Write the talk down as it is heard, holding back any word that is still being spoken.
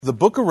The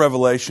book of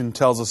Revelation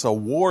tells us a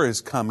war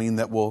is coming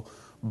that will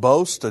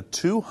boast a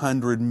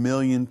 200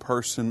 million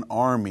person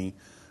army,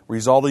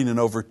 resulting in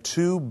over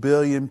 2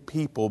 billion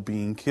people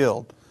being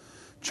killed.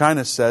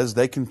 China says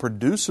they can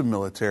produce a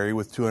military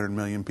with 200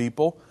 million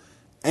people,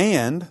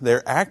 and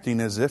they're acting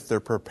as if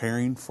they're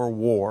preparing for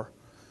war.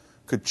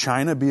 Could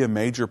China be a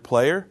major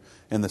player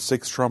in the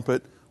sixth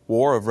trumpet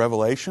war of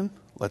Revelation?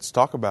 Let's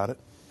talk about it.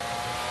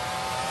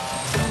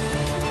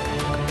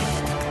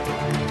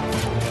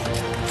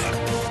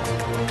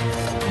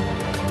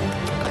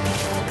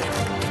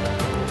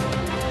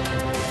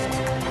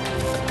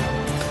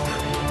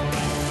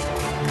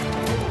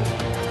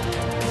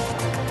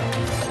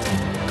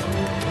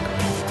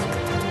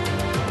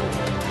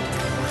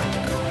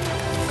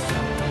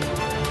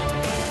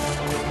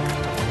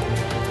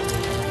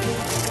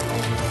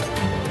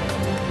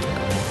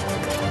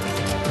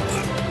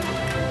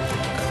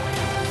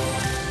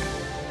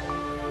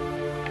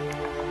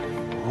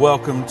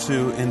 Welcome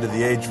to End of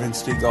the Age.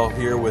 Vince Stegall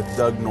here with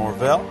Doug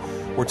Norvell.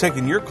 We're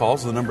taking your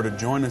calls. The number to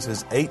join us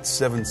is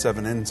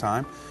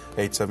 877-END-TIME,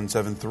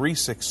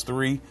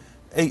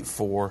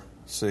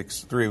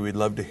 877-363-8463. We'd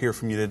love to hear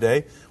from you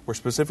today. We're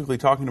specifically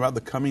talking about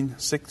the coming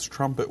Sixth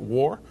Trumpet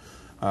War.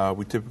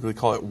 We typically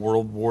call it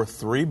World War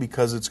III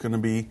because it's going to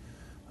be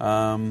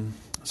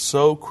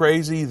so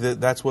crazy that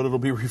that's what it'll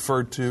be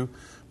referred to,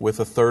 with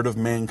a third of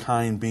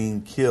mankind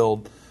being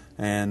killed.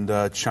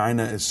 And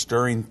China is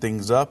stirring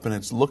things up, and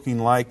it's looking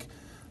like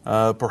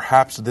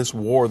perhaps this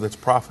war that's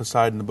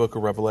prophesied in the book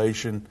of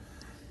Revelation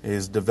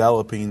is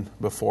developing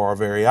before our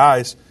very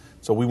eyes.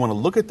 So we want to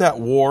look at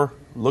that war,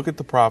 look at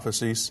the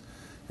prophecies,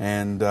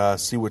 and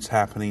see what's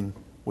happening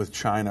with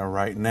China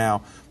right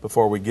now.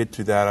 Before we get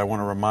to that, I want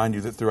to remind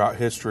you that throughout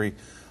history,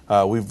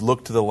 we've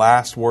looked to the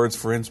last words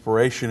for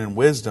inspiration and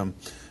wisdom.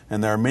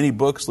 And there are many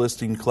books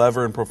listing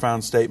clever and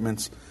profound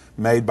statements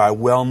made by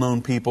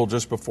well-known people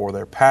just before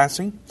their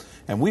passing.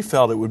 And we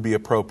felt it would be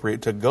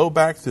appropriate to go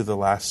back through the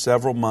last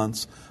several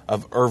months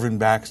of Irvin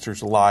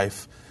Baxter's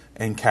life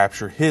and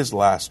capture his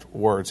last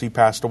words. He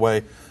passed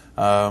away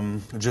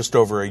just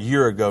over a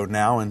year ago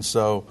now, and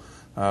so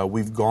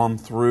we've gone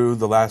through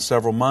the last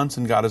several months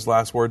and got his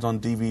last words on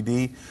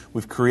DVD.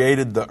 We've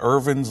created the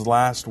Irvin's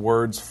Last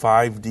Words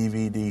 5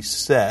 DVD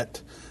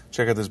set.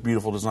 Check out this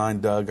beautiful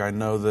design, Doug. I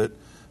know that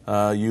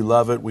you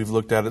love it. We've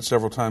looked at it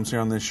several times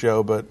here on this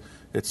show, but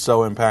it's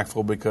so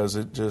impactful because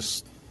it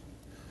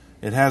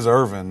has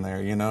Irvin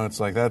there, you know. It's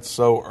like, that's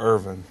so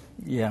Irvin.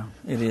 Yeah,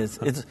 it is.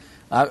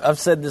 I've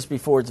said this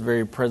before, it's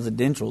very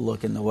presidential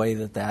looking, the way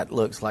that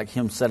looks, like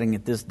him sitting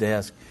at this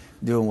desk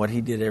doing what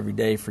he did every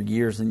day for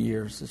years and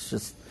years.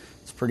 It's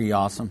pretty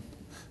awesome.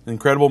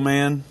 Incredible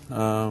man,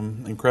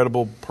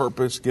 incredible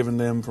purpose given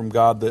to him from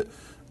God that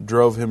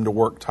drove him to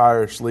work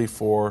tirelessly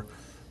for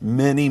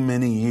many,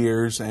 many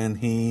years, and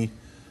he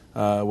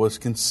was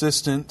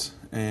consistent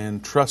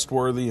and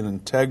trustworthy and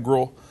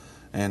integral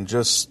and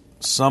just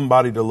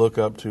somebody to look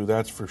up to,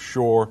 that's for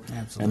sure.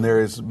 Absolutely. And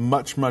there is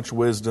much, much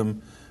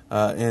wisdom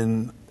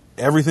in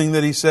everything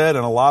that he said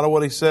and a lot of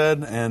what he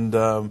said, and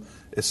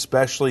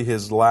especially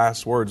his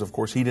last words. Of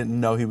course, he didn't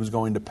know he was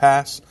going to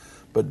pass,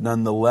 but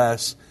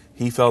nonetheless,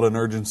 he felt an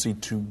urgency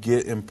to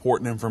get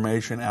important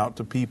information out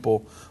to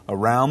people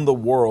around the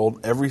world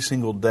every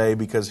single day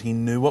because he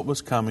knew what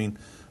was coming,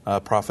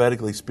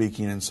 prophetically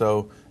speaking. And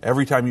so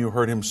every time you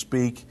heard him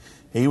speak,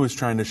 he was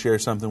trying to share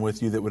something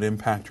with you that would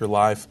impact your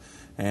life.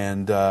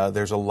 And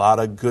there's a lot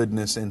of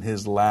goodness in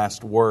his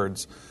last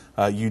words.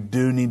 You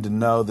do need to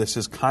know this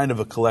is kind of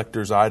a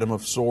collector's item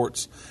of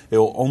sorts. It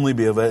will only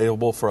be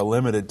available for a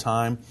limited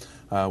time.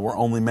 We're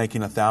only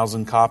making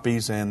 1,000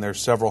 copies, and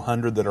there's several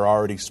hundred that are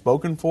already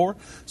spoken for.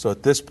 So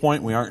at this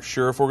point, we aren't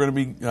sure if we're going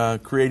to be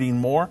creating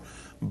more.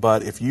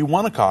 But if you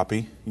want a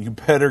copy, you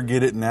better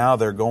get it now.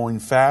 They're going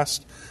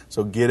fast,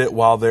 so get it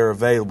while they're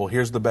available.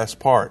 Here's the best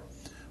part.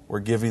 We're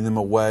giving them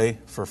away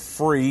for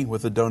free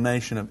with a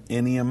donation of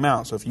any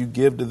amount. So if you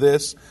give to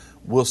this,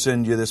 we'll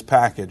send you this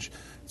package.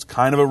 It's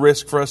kind of a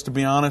risk for us, to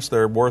be honest.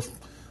 They're worth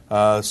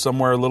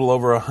somewhere a little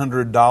over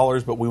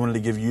 $100, but we wanted to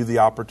give you the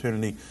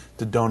opportunity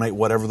to donate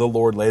whatever the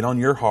Lord laid on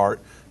your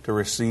heart to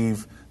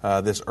receive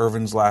this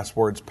Irvin's Last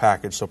Words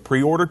package. So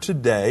pre-order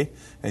today,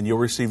 and you'll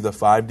receive the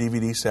 5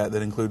 DVD set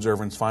that includes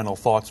Irvin's final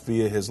thoughts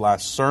via his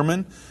last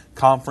sermon,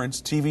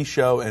 conference, TV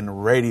show,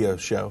 and radio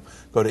show.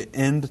 Go to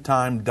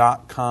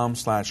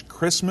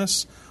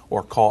endtime.com/Christmas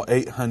or call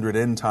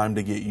 800-END-TIME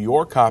to get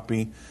your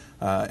copy,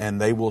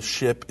 and they will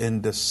ship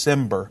in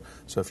December.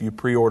 So if you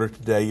pre-order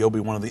today, you'll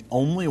be one of the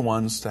only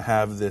ones to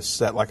have this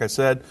set. Like I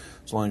said,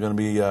 it's only going to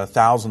be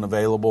 1,000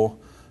 available,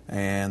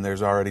 and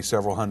there's already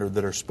several hundred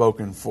that are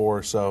spoken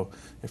for. So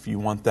if you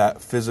want that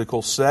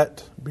physical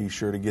set, be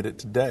sure to get it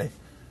today.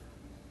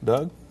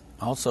 Doug?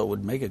 Also, it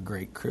would make a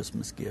great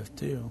Christmas gift,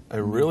 too.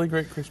 A really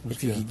great Christmas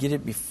gift. If you could get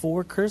it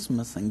before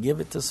Christmas and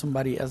give it to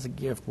somebody as a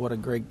gift, what a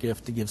great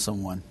gift to give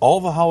someone. All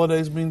the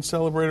holidays being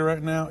celebrated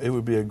right now, it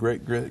would be a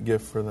great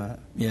gift for that.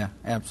 Yeah,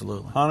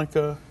 absolutely.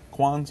 Hanukkah,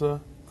 Kwanzaa,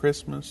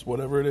 Christmas,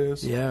 whatever it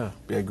is. Yeah.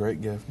 Be a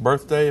great gift.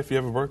 Birthday, if you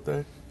have a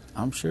birthday.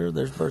 I'm sure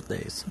there's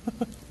birthdays.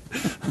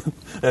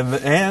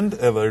 and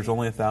there's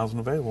only 1,000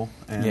 available.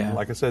 And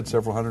like I said,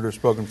 several hundred are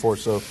spoken for,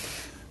 so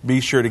be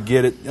sure to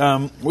get it.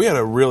 We had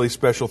a really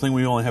special thing.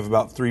 We only have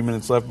about 3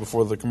 minutes left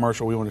before the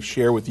commercial we want to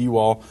share with you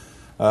all.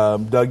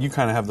 Doug, you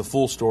kind of have the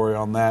full story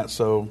on that,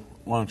 so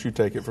why don't you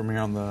take it from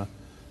here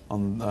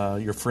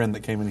on your friend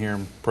that came in here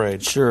and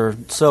prayed? Sure.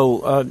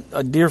 So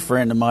a dear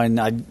friend of mine,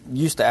 I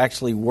used to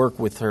actually work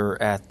with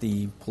her at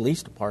the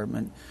police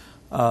department.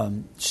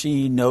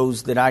 She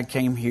knows that I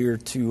came here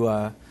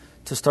to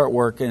start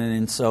working,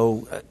 and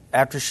so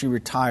after she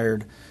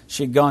retired,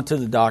 she had gone to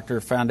the doctor,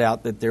 found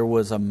out that there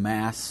was a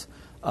mass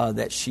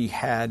that she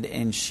had,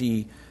 and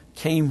she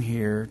came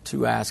here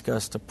to ask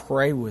us to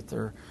pray with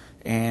her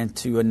and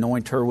to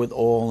anoint her with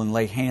oil and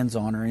lay hands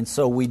on her. And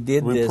so we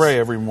did this. We pray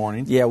every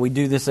morning. Yeah, we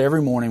do this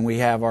every morning. We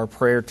have our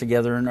prayer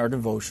together in our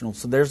devotional.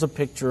 So there's a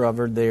picture of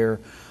her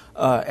there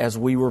as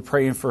we were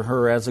praying for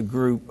her as a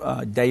group.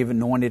 Dave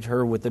anointed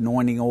her with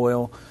anointing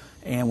oil,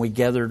 and we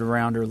gathered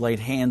around her, laid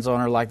hands on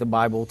her like the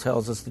Bible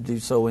tells us to do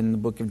so in the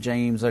book of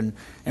James, and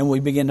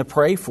we began to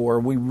pray for her.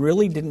 We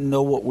really didn't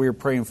know what we were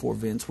praying for,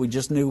 Vince. We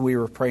just knew we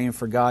were praying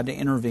for God to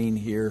intervene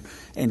here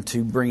and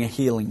to bring a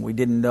healing. We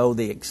didn't know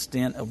the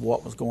extent of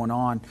what was going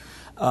on.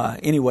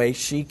 Anyway,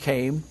 she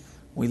came,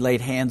 we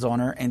laid hands on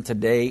her, and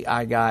today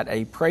I got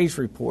a praise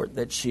report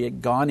that she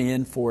had gone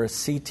in for a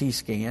CT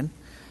scan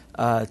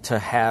to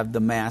have the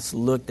mass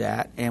looked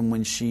at, and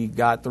when she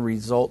got the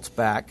results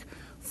back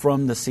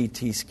from the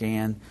CT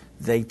scan,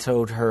 they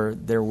told her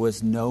there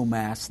was no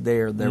mass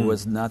there. There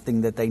was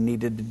nothing that they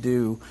needed to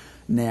do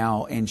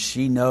now, and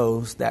she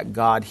knows that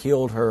God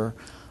healed her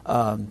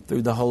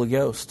through the Holy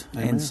Ghost.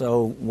 Amen. And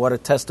so what a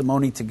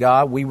testimony to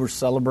God. We were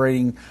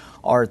celebrating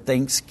our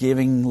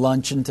Thanksgiving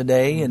luncheon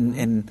today,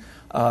 and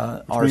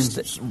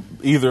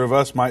either of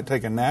us might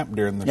take a nap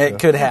during the show. It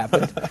could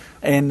happen.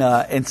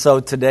 And so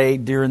today,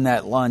 during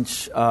that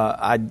lunch,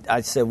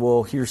 I said,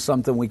 well, here's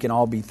something we can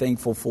all be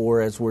thankful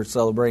for as we're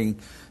celebrating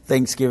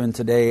Thanksgiving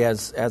today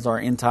as our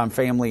End Time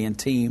family and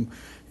team.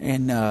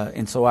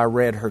 And so I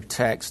read her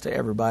text to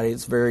everybody.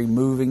 It's very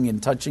moving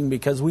and touching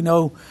because we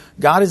know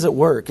God is at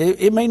work.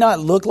 It may not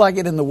look like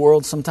it in the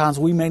world. Sometimes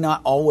we may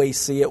not always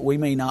see it. We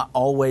may not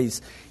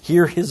always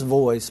hear His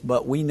voice,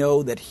 but we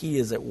know that He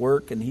is at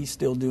work and He's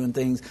still doing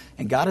things.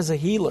 And God is a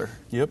healer.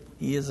 Yep.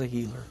 He is a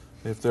healer.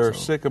 If there are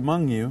sick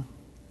among you,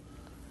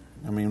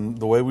 I mean,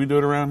 the way we do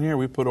it around here,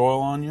 we put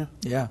oil on you.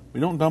 Yeah. We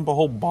don't dump a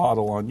whole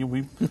bottle on you.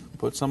 We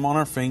put some on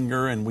our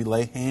finger and we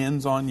lay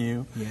hands on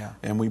you. Yeah.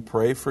 And we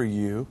pray for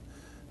you.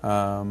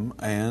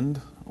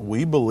 And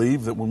we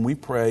believe that when we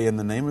pray in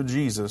the name of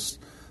Jesus,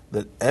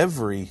 that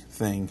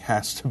everything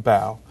has to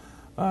bow.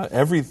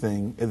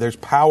 Everything, there's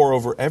power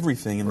over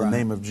everything in the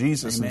name of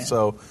Jesus. Amen. And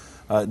so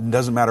it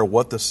doesn't matter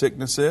what the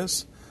sickness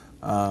is.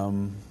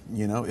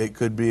 It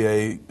could be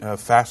a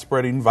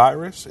fast-spreading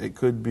virus. It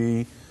could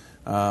be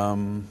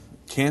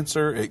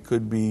cancer. It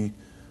could be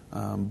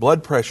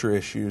blood pressure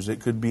issues. It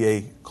could be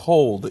a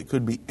cold. It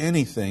could be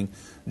anything.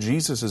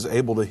 Jesus is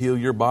able to heal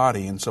your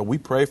body. And so we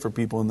pray for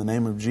people in the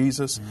name of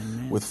Jesus.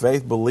 Amen. With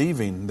faith,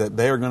 believing that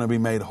they are going to be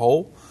made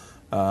whole.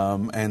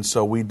 And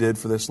so we did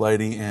for this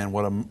lady, and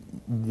what a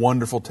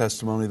wonderful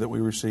testimony that we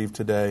received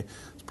today.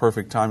 It's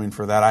perfect timing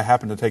for that. I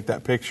happened to take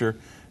that picture,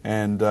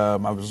 and I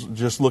was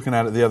just looking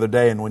at it the other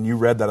day, and when you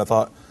read that, I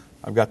thought,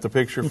 I've got the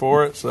picture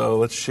for it, so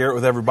let's share it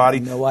with everybody.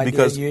 No idea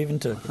because you even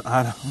took it.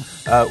 I know.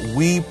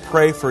 We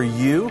pray for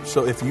you,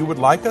 so if you would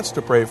like us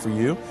to pray for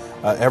you,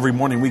 every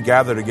morning we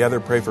gather together,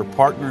 pray for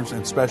partners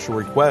and special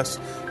requests.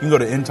 You can go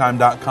to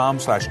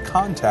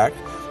endtime.com/contact.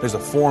 There's a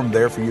form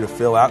there for you to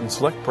fill out and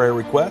select prayer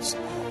requests.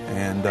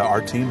 And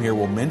our team here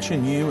will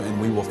mention you, and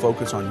we will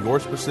focus on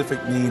your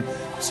specific need.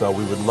 So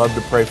we would love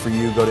to pray for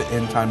you. Go to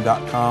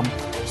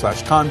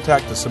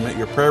endtime.com/contact to submit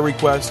your prayer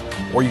request,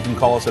 or you can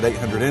call us at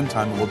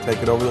 800-END-TIME and we'll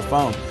take it over the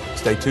phone.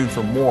 Stay tuned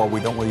for more. We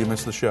don't want you to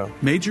miss the show.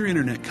 Major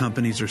internet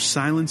companies are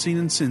silencing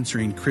and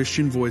censoring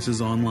Christian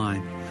voices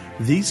online.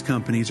 These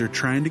companies are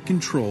trying to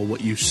control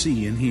what you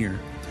see and hear.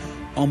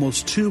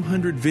 Almost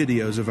 200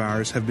 videos of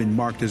ours have been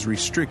marked as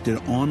restricted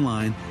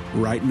online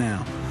right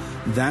now.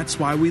 That's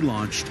why we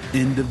launched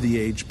End of the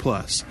Age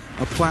Plus,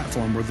 a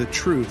platform where the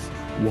truth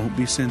won't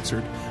be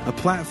censored, a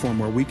platform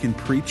where we can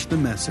preach the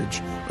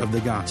message of the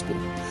gospel.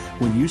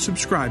 When you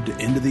subscribe to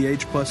End of the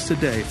Age Plus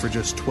today for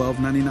just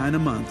 $12.99 a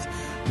month,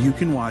 you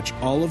can watch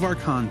all of our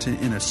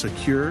content in a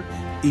secure,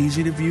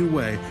 easy-to-view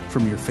way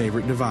from your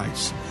favorite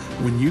device.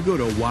 When you go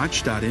to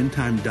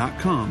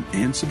watch.endtime.com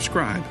and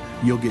subscribe,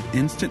 you'll get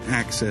instant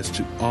access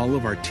to all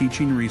of our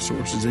teaching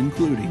resources,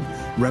 including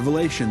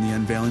Revelation, the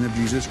Unveiling of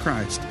Jesus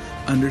Christ,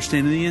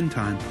 Understanding the End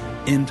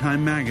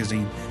Time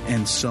Magazine,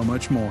 and so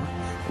much more.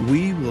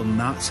 We will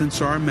not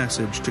censor our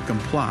message to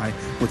comply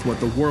with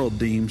what the world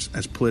deems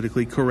as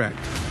politically correct.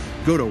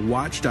 Go to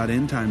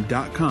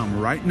watch.endtime.com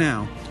right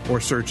now or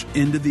search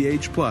End of the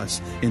Age Plus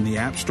in the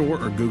App Store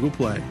or Google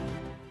Play.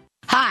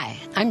 Hi,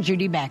 I'm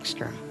Judy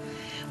Baxter.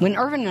 When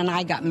Irvin and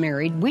I got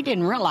married, we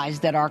didn't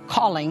realize that our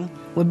calling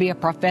would be a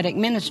prophetic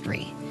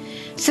ministry.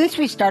 Since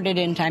we started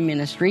End Time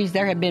Ministries,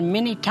 there have been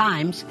many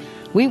times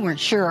we weren't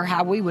sure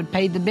how we would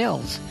pay the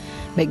bills,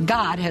 but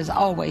God has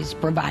always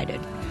provided.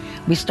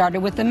 We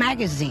started with the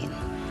magazine,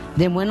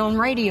 then went on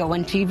radio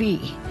and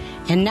TV,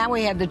 and now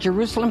we have the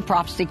Jerusalem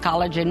Prophecy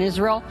College in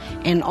Israel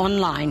and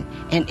online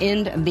and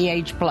End of the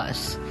Age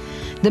Plus.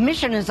 The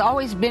mission has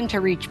always been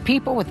to reach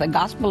people with the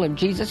gospel of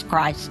Jesus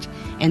Christ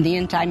and the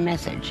end time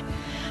message.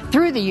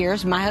 Through the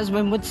years, my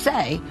husband would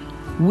say,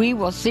 we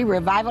will see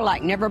revival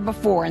like never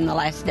before in the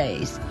last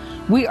days.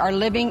 We are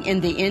living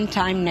in the end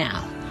time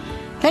now.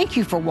 Thank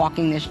you for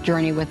walking this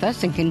journey with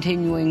us and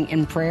continuing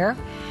in prayer.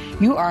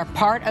 You are a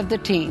part of the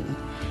team.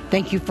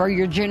 Thank you for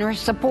your generous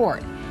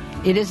support.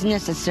 It is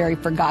necessary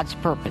for God's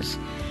purpose.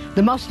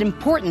 The most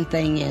important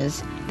thing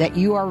is that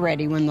you are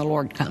ready when the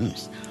Lord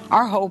comes.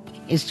 Our hope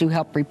is to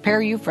help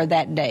prepare you for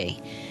that day.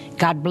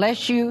 God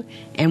bless you,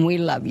 and we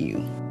love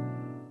you.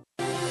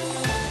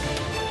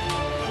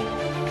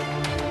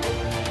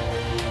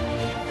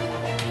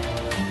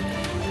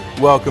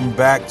 Welcome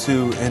back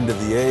to End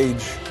of the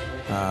Age.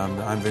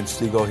 I'm Vince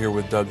Stegall here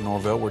with Doug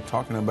Norvell. We're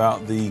talking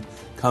about the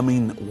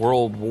coming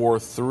World War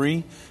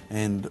III,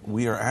 and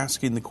we are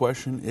asking the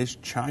question, is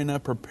China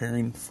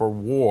preparing for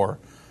war?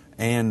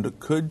 And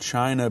could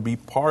China be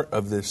part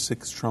of this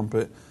sixth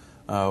trumpet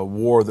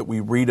war that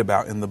we read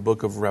about in the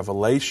book of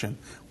Revelation?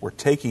 We're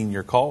taking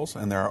your calls,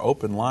 and there are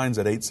open lines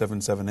at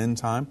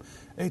 877-END-TIME,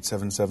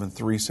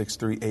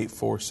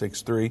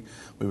 877-363-8463.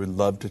 We would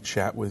love to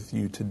chat with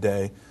you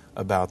today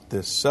about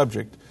this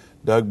subject.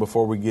 Doug,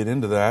 before we get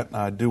into that,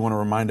 I do want to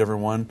remind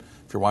everyone,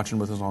 if you're watching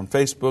with us on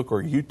Facebook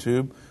or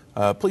YouTube,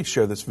 please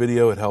share this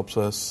video. It helps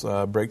us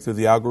break through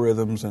the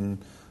algorithms and,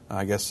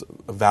 I guess,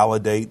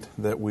 validate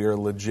that we are a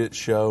legit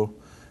show.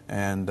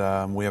 And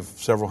we have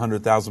several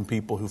 100,000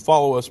 people who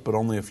follow us, but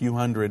only a few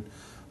hundred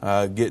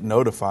get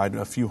notified.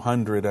 A few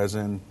hundred as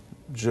in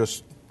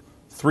just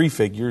 3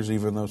 figures,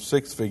 even though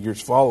 6 figures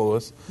follow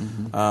us.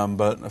 Mm-hmm.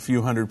 But a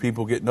few hundred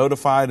people get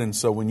notified, and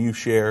so when you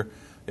share,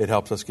 it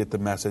helps us get the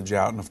message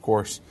out. And, of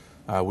course,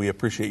 we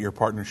appreciate your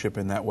partnership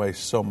in that way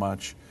so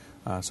much.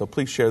 So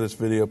please share this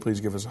video.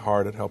 Please give us a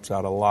heart. It helps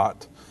out a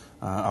lot.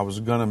 I was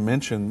going to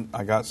mention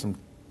I got some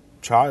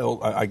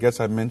I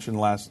guess I mentioned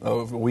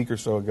a week or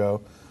so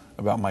ago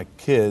about my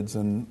kids,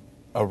 and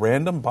a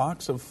random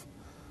box of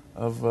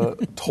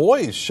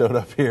toys showed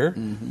up here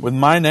with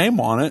my name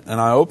on it, and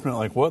I opened it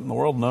like, what in the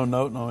world? No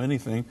note, no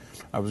anything.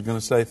 I was going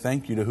to say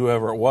thank you to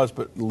whoever it was,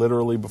 but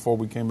literally before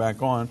we came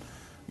back on,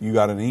 you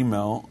got an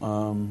email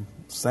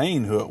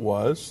saying who it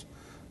was,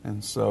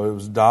 and so it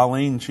was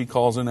Darlene. She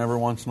calls in every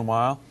once in a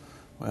while,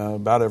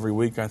 about every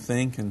week, I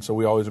think, and so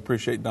we always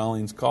appreciate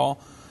Darlene's call,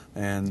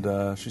 and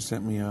she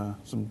sent me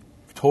some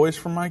toys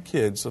for my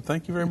kids. So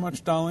thank you very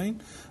much, Darlene.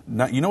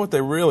 Now, you know what they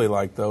really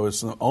like, though,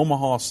 is the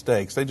Omaha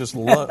steaks. They just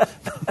love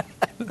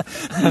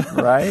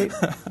right?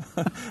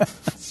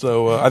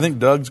 So I think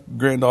Doug's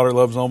granddaughter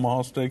loves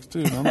Omaha steaks,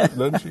 too,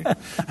 doesn't she?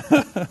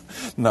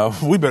 No,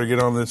 we better get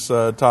on this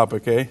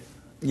topic, eh?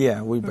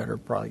 Yeah, we better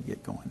probably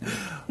get going now.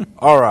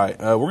 All right,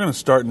 we're going to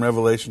start in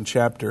Revelation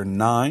chapter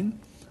 9,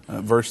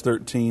 verse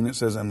 13. It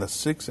says, "And the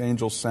sixth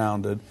angel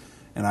sounded,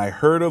 and I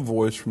heard a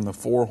voice from the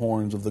 4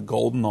 horns of the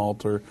golden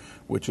altar,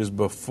 which is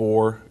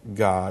before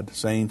God,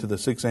 saying to the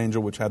sixth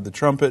angel which had the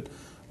trumpet,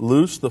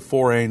 Loose the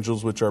 4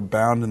 angels which are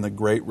bound in the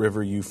great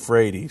river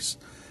Euphrates.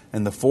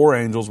 And the 4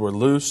 angels were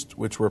loosed,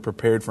 which were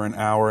prepared for an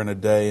hour and a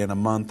day and a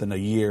month and a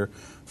year,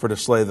 for to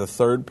slay the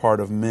third part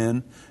of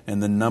men.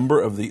 And the number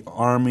of the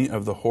army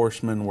of the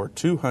horsemen were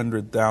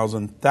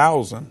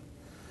 200,000.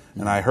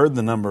 And I heard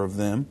the number of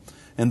them.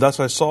 And thus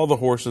I saw the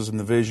horses in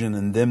the vision,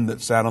 and them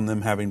that sat on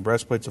them having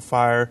breastplates of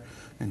fire,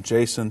 and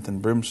jacinth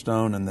and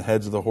brimstone, and the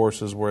heads of the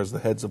horses were as the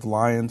heads of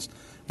lions,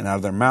 and out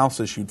of their mouths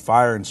issued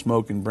fire and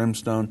smoke and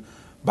brimstone.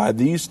 By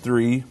these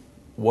 3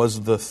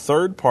 was the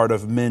third part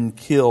of men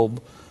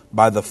killed,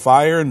 by the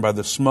fire and by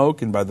the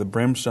smoke and by the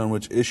brimstone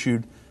which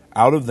issued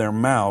out of their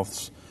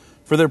mouths.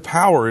 For their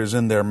power is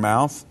in their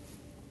mouth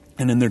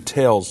and in their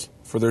tails.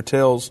 For their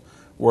tails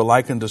were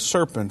like unto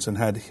serpents, and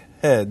had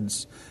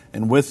heads,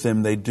 and with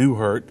them they do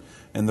hurt.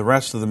 And the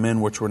rest of the men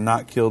which were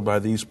not killed by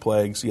these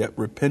plagues, yet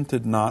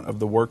repented not of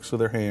the works of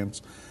their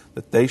hands,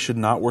 that they should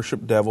not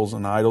worship devils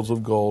and idols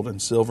of gold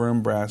and silver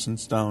and brass and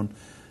stone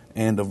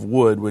and of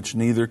wood, which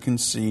neither can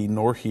see,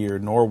 nor hear,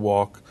 nor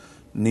walk.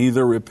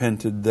 Neither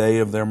repented they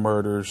of their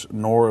murders,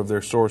 nor of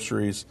their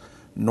sorceries,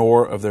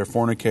 nor of their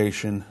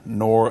fornication,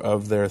 nor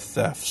of their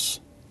thefts."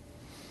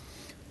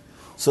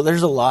 So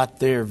there's a lot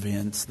there,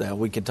 Vince, that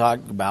we could talk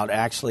about.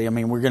 Actually, I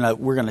mean, we're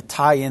gonna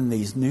tie in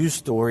these news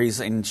stories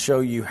and show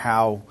you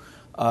how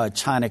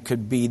China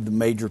could be the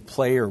major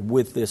player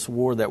with this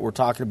war that we're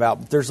talking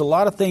about. But there's a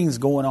lot of things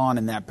going on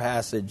in that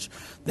passage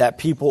that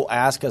people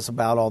ask us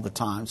about all the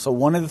time. So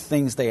one of the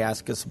things they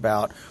ask us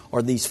about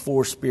are these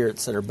 4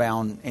 spirits that are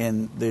bound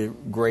in the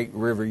great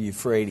river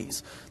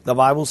Euphrates. The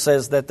Bible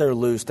says that they're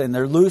loosed, and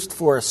they're loosed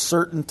for a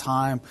certain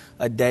time,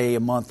 a day, a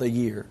month, a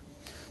year.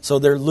 So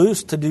they're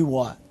loosed to do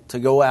what? To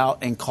go out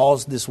and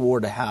cause this war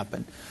to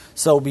happen.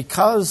 So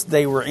because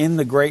they were in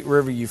the great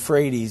river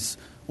Euphrates,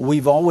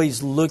 we've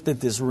always looked at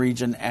this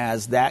region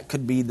as that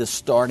could be the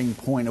starting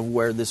point of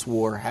where this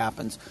war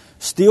happens.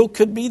 Still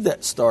could be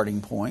that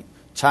starting point.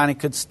 China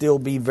could still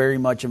be very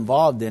much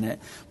involved in it.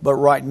 But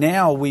right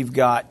now we've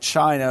got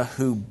China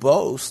who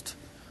boast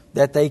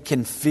that they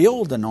can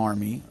field an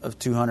army of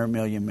 200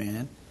 million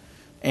men,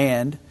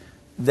 and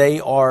they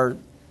are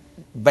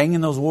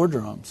banging those war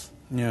drums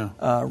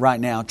right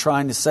now,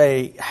 trying to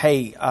say,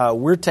 hey,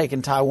 we're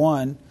taking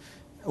Taiwan,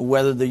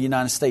 whether the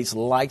United States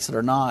likes it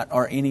or not,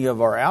 or any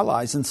of our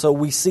allies. And so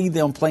we see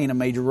them playing a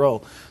major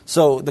role.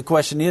 So the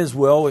question is,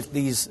 well, if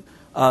these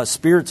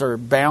spirits are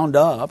bound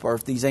up, or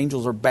if these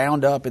angels are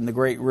bound up in the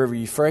great river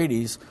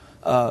Euphrates,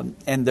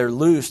 and they're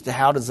loosed,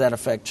 how does that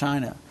affect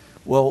China?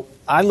 Well,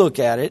 I look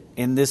at it,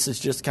 and this is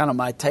just kind of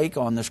my take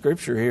on the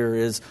scripture here,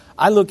 is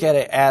I look at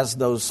it as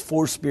those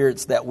four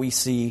spirits that we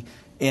see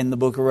in the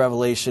book of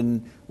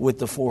Revelation with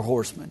the four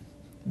horsemen.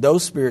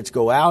 Those spirits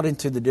go out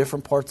into the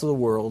different parts of the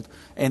world,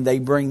 and they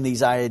bring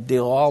these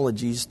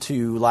ideologies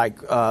to, like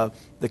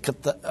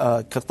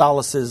the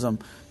Catholicism,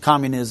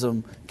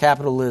 communism,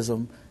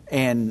 capitalism,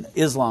 and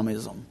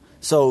Islamism.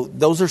 So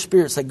those are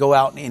spirits that go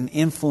out and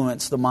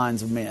influence the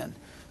minds of men.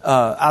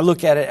 I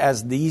look at it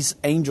as these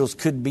angels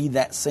could be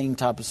that same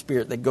type of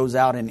spirit that goes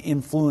out and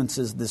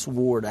influences this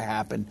war to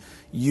happen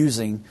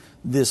using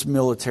this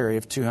military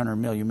of 200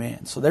 million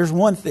men. So there's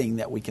one thing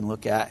that we can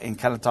look at and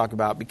kind of talk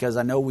about, because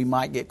I know we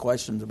might get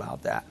questions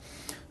about that.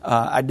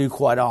 I do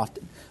quite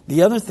often.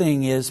 The other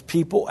thing is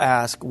people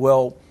ask,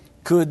 well,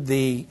 could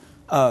the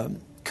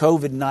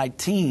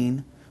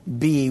COVID-19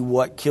 be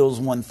what kills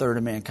 1/3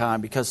 of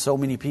mankind, because so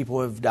many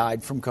people have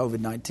died from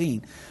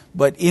COVID-19?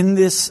 But in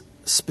this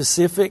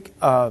specific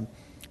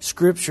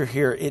scripture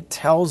here, it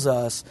tells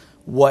us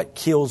what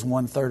kills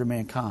 1/3 of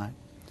mankind.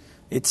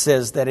 It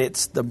says that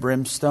it's the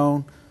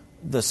brimstone,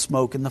 the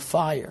smoke, and the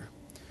fire.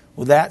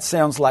 Well, that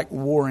sounds like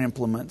war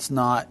implements,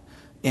 not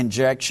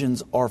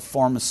injections or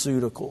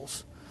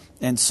pharmaceuticals.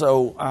 And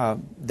so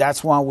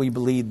that's why we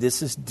believe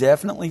this is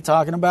definitely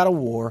talking about a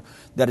war,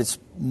 that it's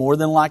more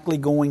than likely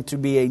going to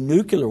be a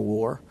nuclear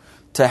war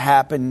to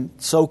happen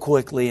so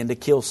quickly and to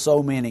kill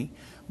so many.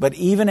 But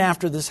even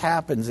after this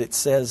happens, it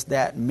says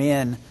that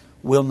men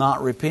will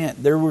not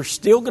repent. There were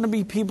still going to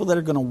be people that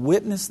are going to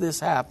witness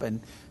this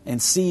happen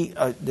and see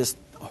this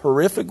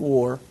horrific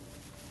war.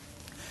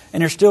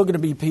 And there's still going to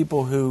be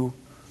people who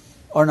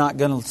are not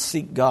going to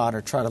seek God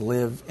or try to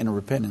live in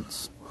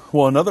repentance.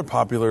 Well, another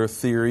popular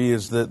theory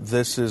is that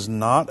this is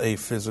not a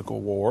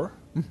physical war,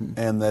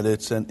 and that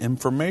it's an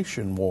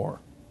information war.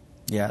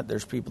 Yeah,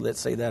 there's people that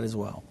say that as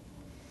well.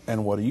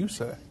 And what do you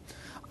say?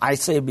 I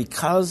say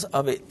because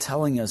of it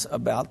telling us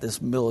about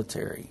this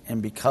military,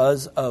 and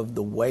because of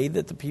the way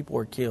that the people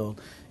are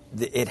killed,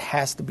 it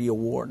has to be a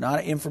war, not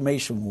an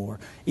information war.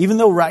 Even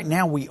though right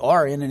now we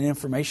are in an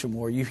information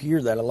war, you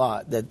hear that a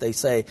lot, that they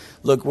say,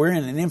 look, we're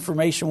in an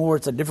information war.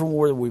 It's a different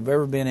war than we've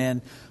ever been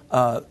in.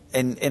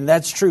 And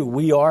that's true.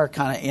 We are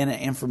kind of in an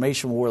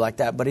information war like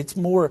that. But it's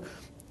more,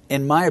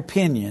 in my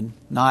opinion,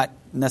 not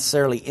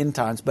necessarily end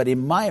times, but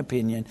in my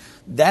opinion,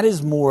 that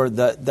is more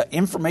the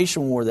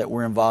information war that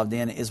we're involved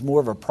in is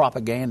more of a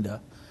propaganda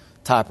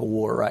type of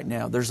war right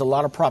now. There's a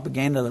lot of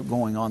propaganda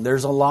going on.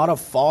 There's a lot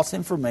of false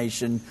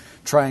information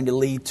trying to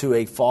lead to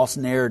a false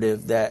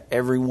narrative that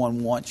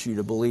everyone wants you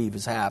to believe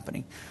is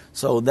happening.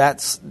 So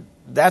that's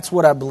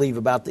what I believe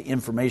about the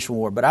information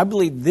war. But I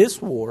believe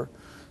this war,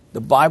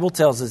 the Bible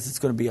tells us it's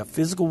going to be a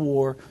physical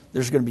war.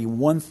 There's going to be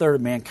 1/3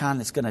 of mankind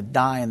that's going to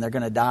die, and they're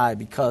going to die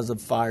because of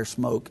fire,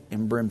 smoke,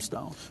 and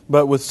brimstone.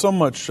 But with so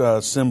much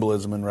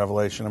symbolism in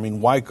Revelation, I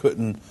mean, why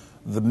couldn't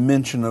the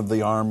mention of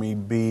the army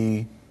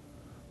be,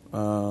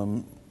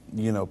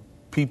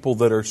 people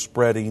that are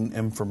spreading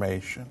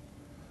information?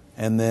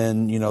 And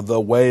then, the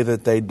way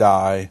that they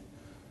die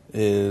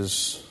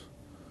is,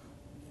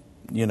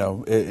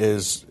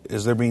 is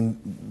they're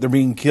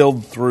being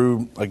killed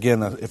through,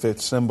 again, if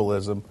it's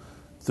symbolism,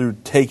 through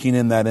taking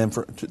in that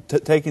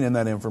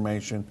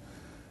information,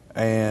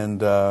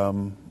 and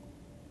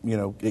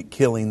it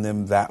killing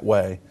them that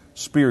way,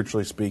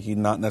 spiritually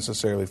speaking, not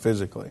necessarily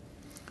physically.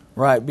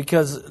 Right,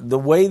 because the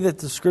way that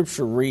the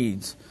Scripture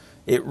reads,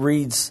 it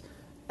reads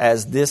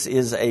as this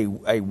is a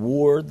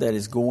war that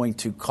is going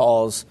to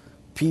cause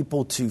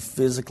people to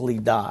physically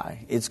die.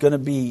 It's going to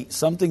be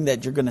something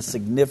that you're going to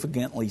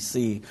significantly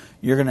see.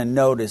 You're going to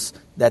notice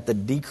that the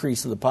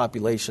decrease of the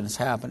population is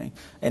happening,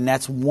 and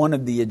that's one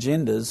of the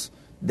agendas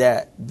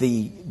that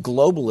the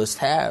globalists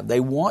have.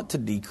 They want to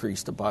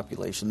decrease the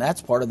population.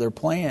 That's part of their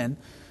plan.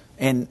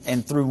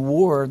 And through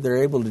war,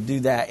 they're able to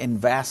do that in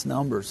vast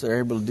numbers. They're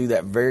able to do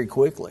that very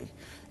quickly.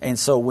 And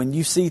so when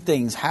you see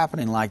things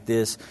happening like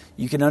this,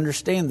 you can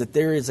understand that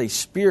there is a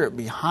spirit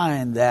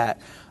behind that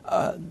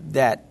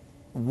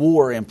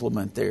war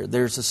implement there.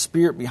 There's a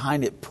spirit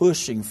behind it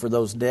pushing for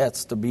those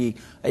deaths to be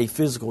a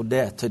physical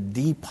death, to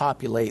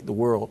depopulate the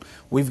world.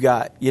 We've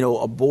got,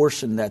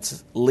 abortion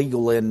that's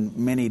legal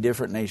in many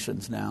different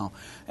nations now.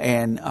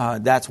 And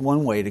that's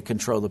one way to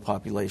control the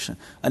population.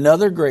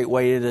 Another great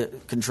way to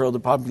control the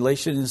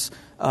population is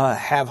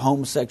have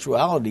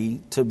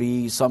homosexuality to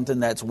be something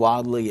that's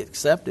widely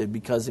accepted,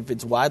 because if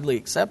it's widely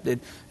accepted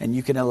and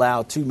you can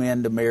allow two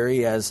men to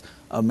marry as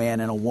a man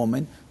and a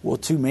woman, well,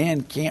 two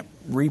men can't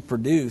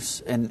reproduce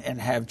and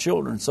have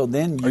children. So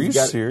then Are you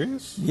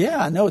serious?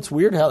 Yeah, I know it's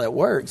weird how that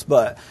works,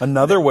 but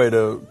another way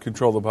to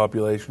control the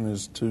population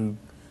is to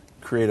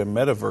create a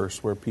metaverse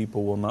where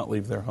people will not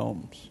leave their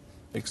homes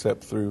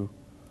except through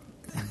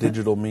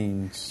digital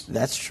means.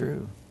 That's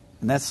true.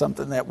 And that's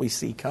something that we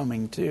see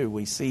coming too.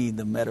 We see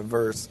the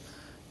metaverse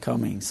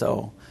coming.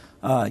 So,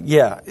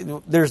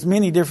 there's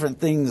many different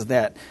things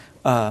that,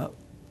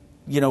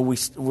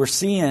 we're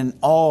seeing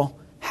all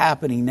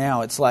happening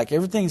now. It's like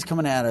everything's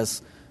coming at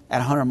us at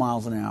 100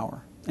 miles an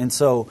hour. And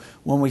so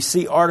when we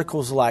see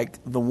articles like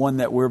the one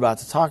that we're about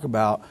to talk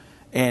about,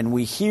 and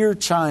we hear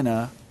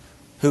China,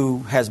 who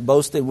has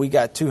boasted we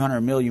got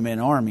 200 million man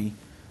army,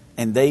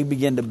 and they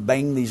begin to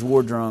bang these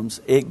war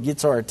drums, it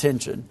gets our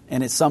attention,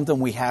 and it's something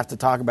we have to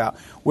talk about.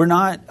 We're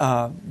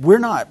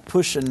not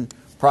pushing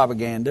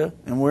propaganda,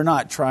 and we're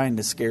not trying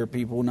to scare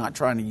people. We're not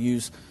trying to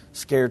use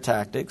scare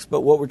tactics,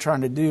 but what we're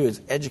trying to do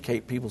is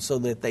educate people so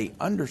that they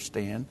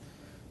understand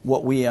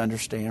what we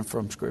understand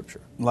from Scripture.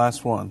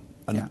 Last one.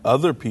 And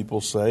other people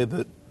say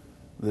that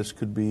this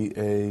could be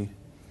a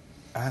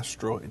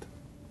asteroid.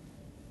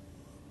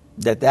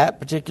 That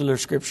particular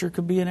Scripture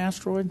could be an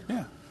asteroid?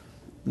 Yeah.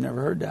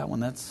 Never heard that one.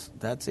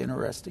 That's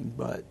interesting,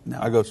 but no.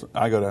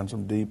 I go down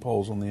some deep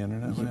holes on the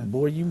internet. Man.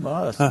 Boy, you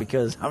must,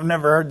 because I've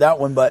never heard that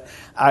one, but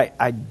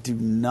I do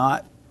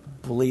not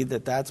believe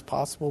that that's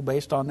possible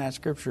based on that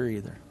Scripture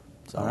either.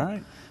 So, all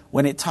right.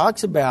 When it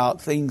talks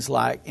about things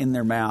like in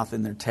their mouth,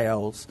 in their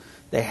tails,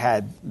 they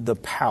had the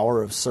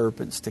power of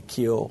serpents to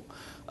kill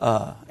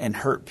and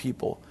hurt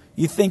people.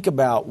 You think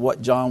about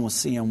what John was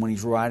seeing when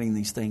he's writing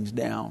these things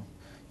down.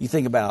 You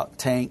think about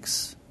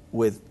tanks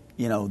with,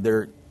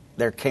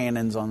 their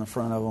cannons on the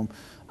front of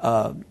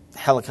them,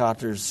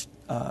 helicopters,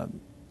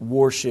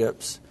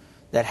 warships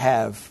that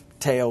have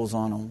tails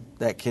on them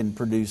that can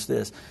produce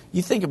this.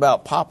 You think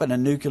about popping a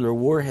nuclear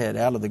warhead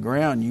out of the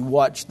ground. You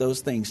watch those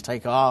things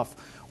take off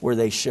where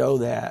they show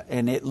that,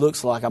 and it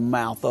looks like a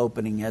mouth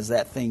opening as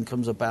that thing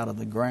comes up out of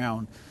the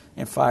ground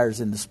and fires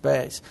into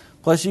space.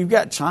 Plus, you've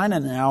got China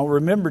now.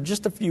 Remember,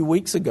 just a few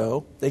weeks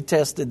ago, they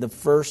tested the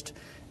first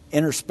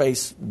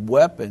interspace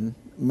weapon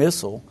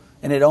missile,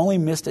 and it only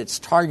missed its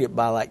target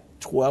by like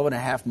 12 and a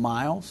half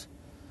miles.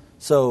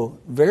 So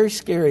very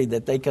scary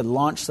that they could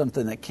launch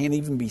something that can't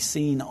even be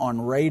seen on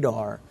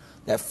radar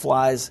that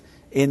flies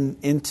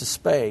into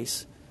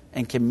space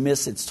and can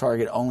miss its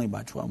target only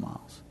by 12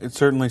 miles. It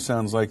certainly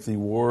sounds like the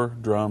war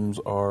drums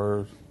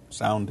are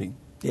sounding.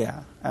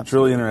 Yeah, absolutely. It's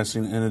really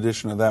interesting. In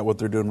addition to that, what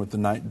they're doing with the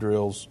night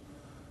drills,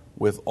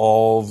 with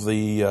all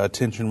the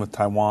tension with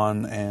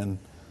Taiwan and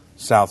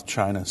South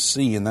China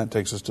Sea, and that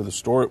takes us to the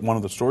story. One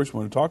of the stories we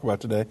want to talk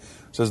about today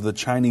says the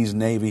Chinese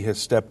Navy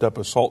has stepped up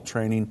assault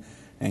training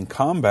and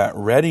combat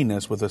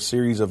readiness with a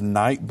series of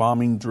night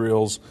bombing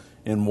drills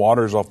in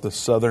waters off the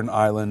southern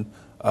island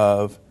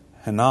of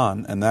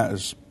Henan, and that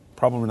is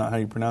probably not how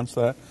you pronounce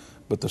that,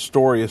 but the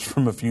story is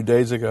from a few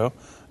days ago.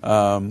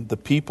 The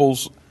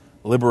People's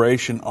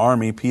Liberation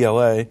Army,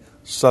 PLA,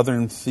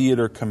 Southern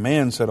Theater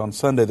Command said on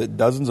Sunday that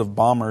dozens of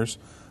bombers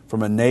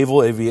from a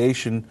naval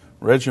aviation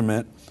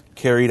regiment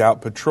carried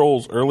out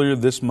patrols earlier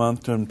this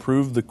month to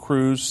improve the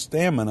crew's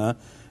stamina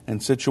and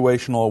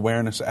situational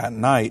awareness at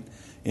night.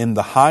 In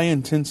the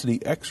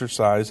high-intensity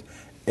exercise,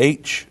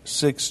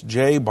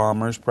 H-6J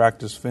bombers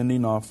practiced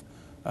fending off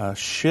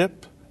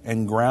ship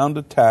and ground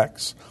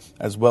attacks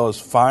as well as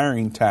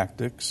firing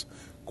tactics.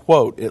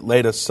 Quote, it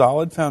laid a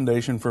solid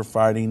foundation for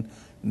fighting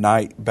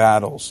night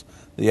battles.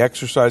 The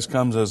exercise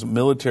comes as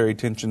military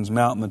tensions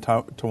mount in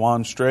the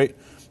Taiwan Strait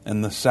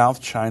and the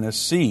South China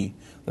Sea.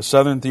 The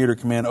Southern Theater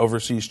Command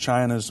oversees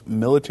China's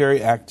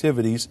military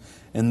activities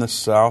in the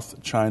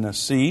South China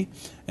Sea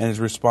and is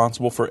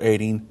responsible for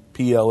aiding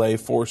PLA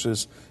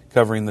forces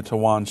covering the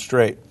Taiwan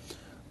Strait.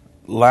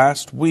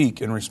 Last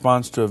week, in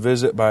response to a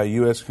visit by a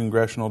U.S.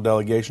 congressional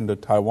delegation to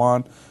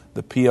Taiwan,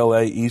 the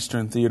PLA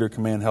Eastern Theater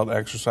Command held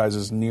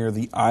exercises near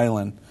the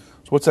island.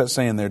 So what's that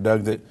saying there,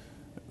 Doug, that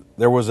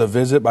there was a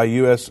visit by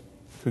U.S.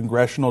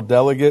 congressional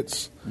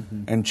delegates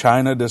and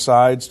China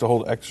decides to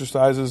hold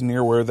exercises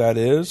near where that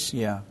is?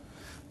 Yeah,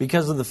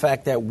 because of the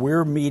fact that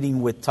we're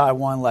meeting with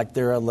Taiwan like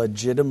they're a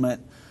legitimate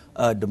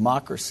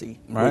democracy,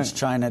 right, which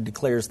China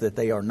declares that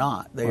they are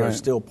not. They are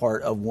still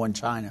part of one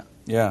China.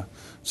 Yeah. It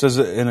says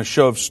that in a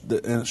show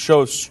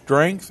of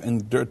strength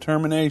and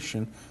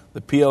determination,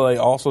 the PLA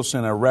also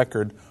sent a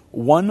record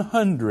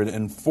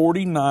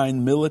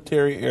 149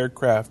 military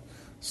aircraft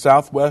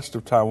southwest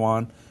of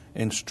Taiwan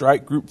in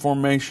strike group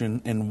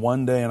formation in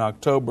one day in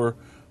October,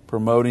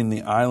 promoting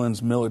the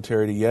island's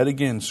military to yet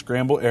again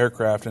scramble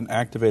aircraft and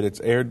activate its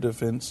air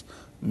defense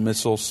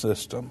missile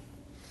system.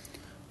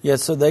 Yeah,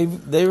 so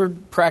they were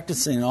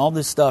practicing all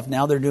this stuff.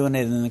 Now they're doing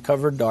it in the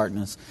cover of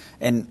darkness.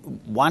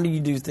 And why do you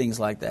do things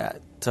like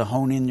that? To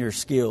hone in your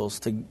skills,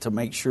 to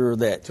make sure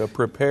that... To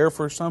prepare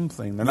for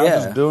something. They're not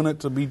just doing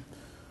it to be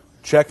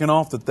checking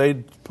off that they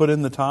put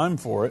in the time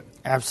for it.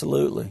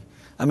 Absolutely.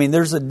 I mean,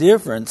 there's a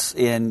difference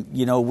in,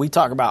 we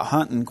talk about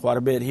hunting quite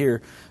a bit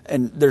here,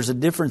 and there's a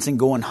difference in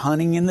going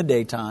hunting in the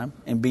daytime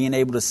and being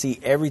able to see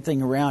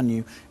everything around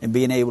you and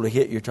being able to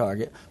hit your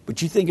target.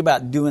 But you think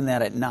about doing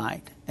that at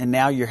night, and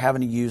now you're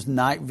having to use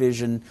night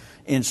vision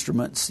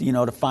instruments,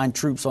 to find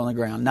troops on the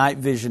ground, night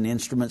vision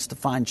instruments to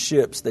find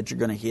ships that you're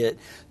going to hit,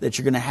 that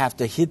you're going to have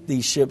to hit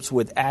these ships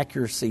with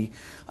accuracy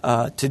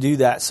to do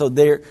that. So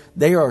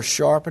they are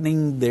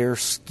sharpening their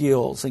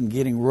skills and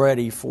getting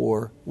ready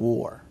for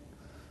war.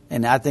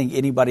 And I think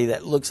anybody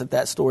that looks at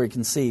that story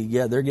can see,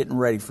 they're getting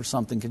ready for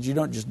something, because you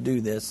don't just do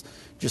this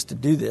just to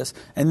do this.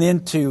 And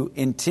then to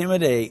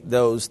intimidate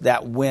those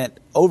that went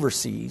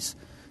overseas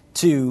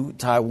to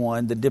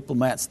Taiwan, the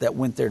diplomats that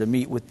went there to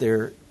meet with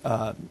their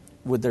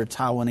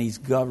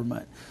Taiwanese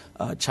government.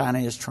 China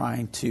is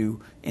trying to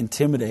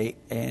intimidate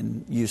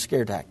and use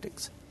scare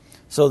tactics.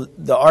 So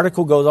the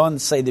article goes on to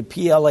say the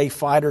PLA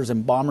fighters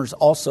and bombers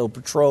also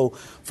patrol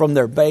from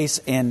their base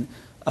in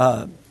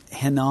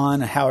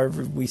Henan,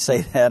 however we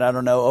say that, I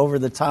don't know, over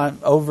the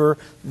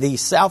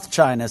South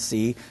China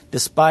Sea,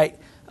 despite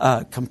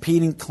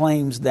competing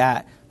claims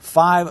that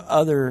 5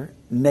 other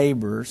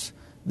neighbors.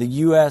 The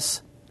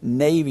U.S.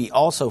 Navy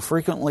also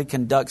frequently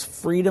conducts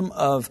freedom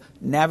of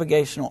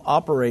navigational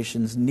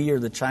operations near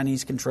the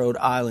Chinese-controlled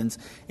islands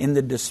in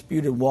the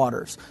disputed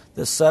waters.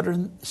 The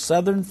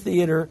Southern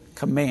Theater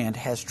Command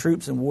has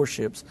troops and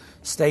warships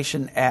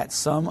stationed at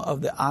some of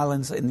the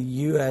islands, and the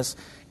U.S.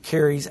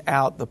 carries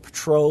out the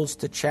patrols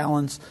to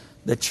challenge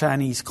the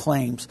Chinese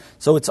claims.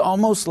 So it's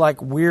almost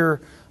like we're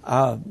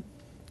thumbing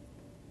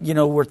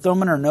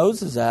our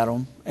noses at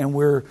them, and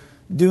we're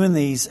doing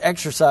these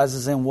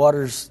exercises in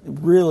waters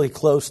really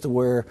close to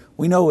where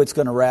we know it's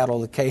going to rattle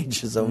the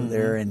cages over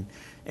there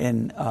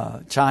in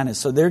China.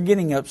 So they're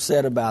getting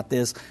upset about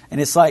this.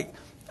 And it's like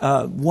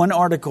one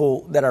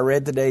article that I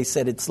read today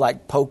said it's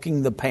like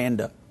poking the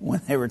panda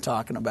when they were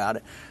talking about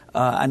it.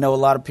 I know a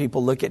lot of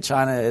people look at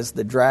China as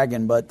the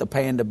dragon, but the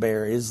panda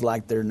bear is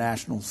like their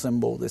national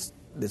symbol, this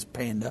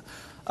panda.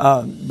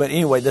 But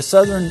anyway, the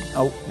Southern...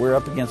 Oh, we're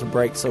up against a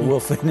break, so we'll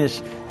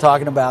finish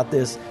talking about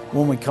this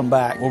when we come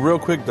back. Well, real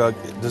quick, Doug,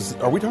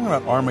 are we talking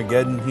about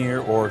Armageddon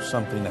here or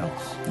something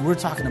else? We're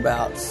talking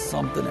about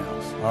something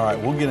else. All right,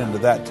 we'll get into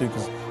that, too,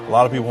 because a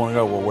lot of people want to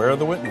go, well, where are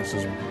the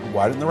witnesses?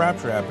 Why didn't the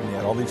rapture happen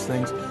yet? All these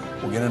things.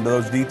 We'll get into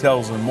those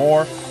details and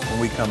more when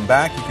we come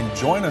back. You can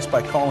join us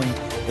by calling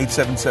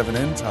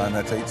 877-END-TIME.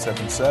 That's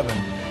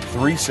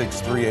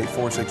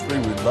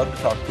 877-363-8463. We'd love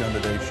to talk to you on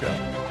today's show.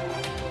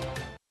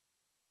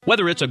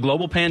 Whether it's a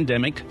global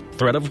pandemic,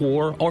 threat of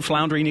war, or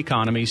floundering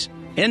economies,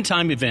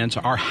 end-time events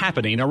are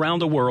happening around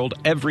the world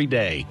every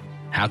day.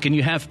 How can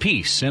you have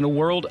peace in a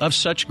world of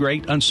such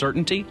great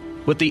uncertainty?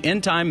 With the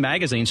End Time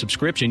Magazine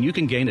subscription, you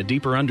can gain a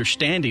deeper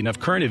understanding of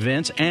current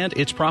events and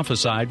its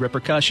prophesied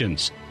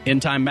repercussions.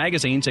 End Time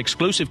Magazine's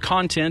exclusive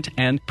content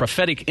and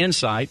prophetic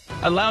insight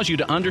allows you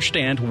to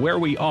understand where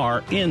we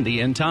are in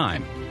the end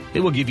time. It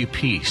will give you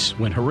peace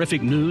when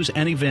horrific news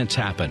and events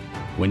happen.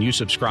 When you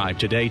subscribe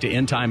today to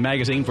End Time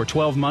Magazine for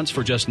 12 months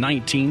for just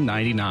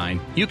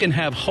 $19.99, you can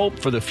have hope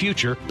for the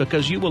future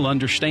because you will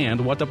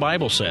understand what the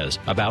Bible says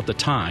about the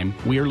time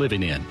we are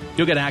living in.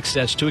 You'll get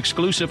access to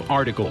exclusive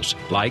articles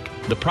like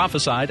The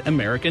Prophesied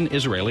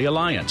American-Israeli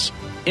Alliance,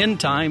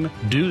 End Time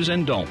Do's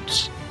and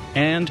Don'ts,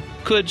 and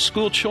Could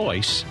School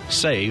Choice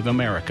Save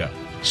America?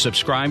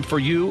 Subscribe for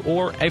you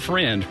or a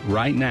friend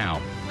right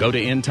now. Go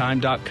to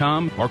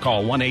endtime.com or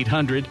call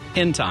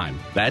 1-800-END-TIME.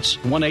 That's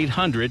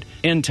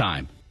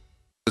 1-800-END-TIME.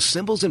 The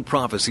symbols and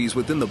prophecies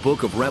within the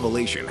book of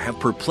Revelation have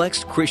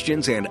perplexed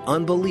Christians and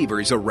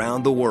unbelievers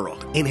around the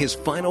world. In his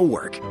final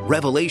work,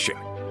 Revelation,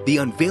 The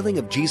Unveiling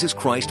of Jesus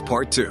Christ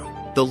Part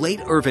 2, the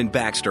late Irvin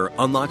Baxter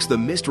unlocks the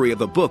mystery of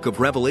the book of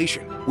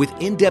Revelation with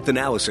in-depth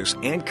analysis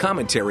and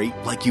commentary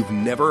like you've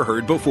never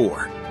heard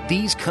before.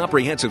 These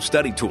comprehensive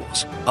study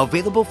tools,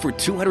 available for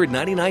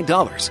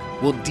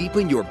 $299, will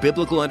deepen your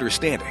biblical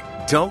understanding.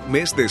 Don't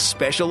miss this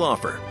special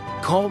offer.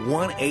 Call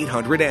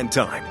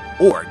 1-800-END-TIME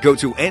or go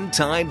to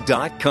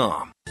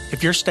endtime.com.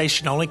 If your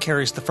station only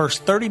carries the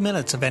first 30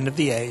 minutes of End of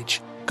the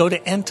Age, go to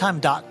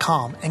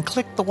endtime.com and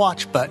click the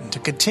watch button to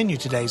continue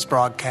today's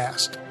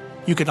broadcast.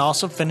 You can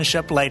also finish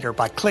up later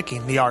by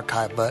clicking the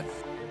archive button.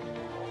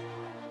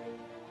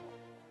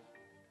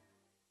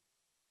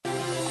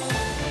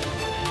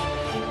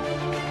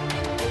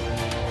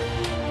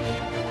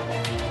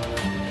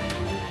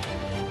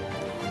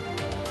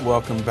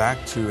 Welcome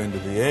back to End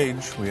of the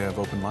Age. We have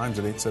open lines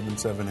at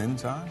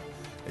 877-END-TIME,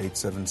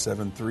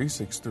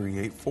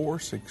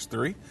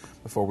 877-363-8463.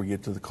 Before we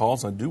get to the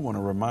calls, I do want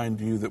to remind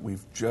you that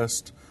we've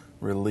just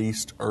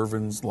released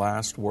Irvin's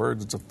Last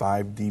Words. It's a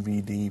 5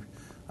 DVD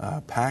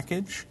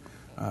package.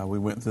 We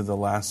went through the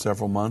last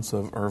several months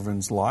of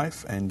Irvin's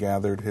life and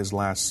gathered his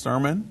last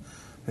sermon,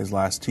 his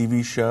last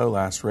TV show,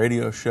 last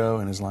radio show,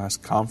 and his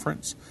last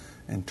conference,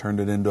 and turned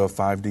it into a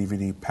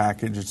 5-DVD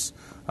package. It's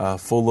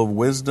full of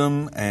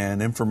wisdom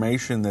and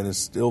information that is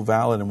still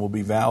valid and will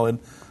be valid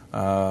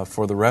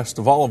for the rest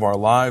of all of our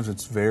lives.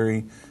 It's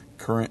very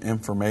current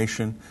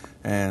information,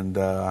 and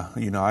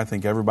I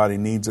think everybody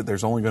needs it.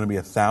 There's only going to be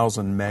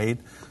 1,000 made.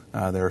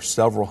 There are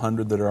several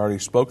hundred that are already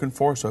spoken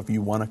for, so if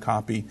you want a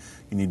copy,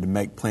 you need to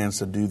make plans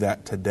to do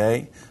that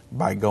today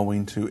by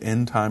going to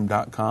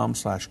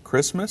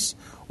endtime.com/Christmas,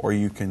 or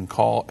you can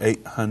call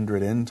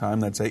 800-END-TIME.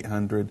 That's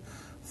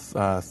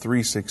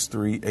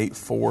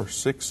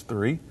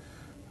 800-363-8463.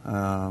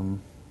 I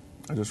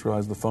just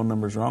realized the phone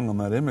number's wrong on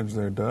that image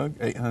there, Doug.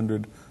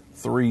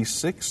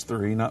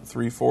 800-363, not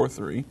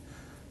 343.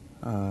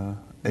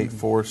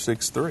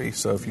 8463.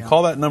 So if you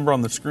call that number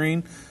on the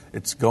screen,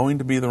 it's going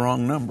to be the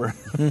wrong number.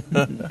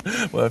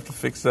 We'll have to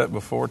fix that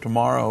before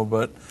tomorrow.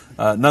 But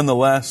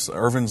nonetheless,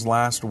 Irvin's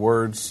Last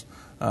Words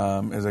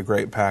is a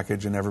great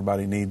package, and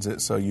everybody needs it.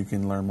 So you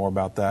can learn more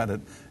about that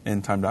at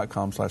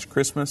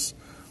endtime.com/Christmas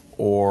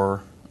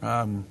or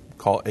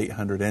call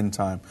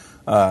 800-END-TIME.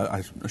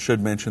 I should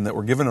mention that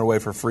we're giving it away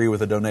for free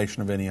with a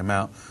donation of any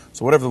amount.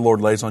 So whatever the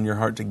Lord lays on your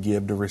heart to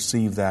give to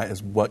receive that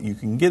is what you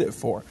can get it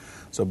for.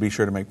 So be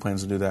sure to make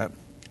plans to do that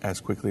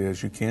as quickly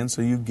as you can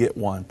so you get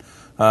one.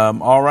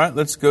 All right,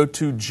 let's go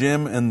to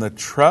Jim in the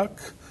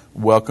truck.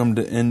 Welcome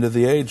to End of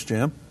the Age,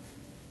 Jim.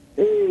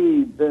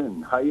 Hey,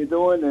 Ben. How you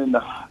doing? And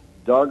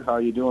Doug, how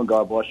you doing?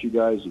 God bless you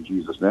guys in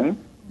Jesus' name.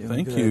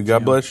 Thank you.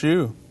 God bless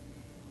you.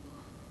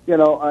 You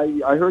know,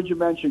 I heard you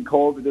mention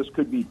COVID. This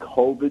could be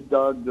COVID,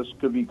 Doug. This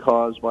could be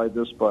caused by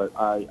this, but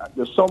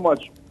there's so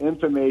much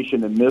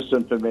information and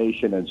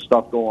misinformation and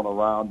stuff going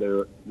around.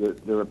 There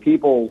are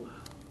people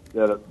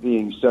that are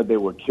being said they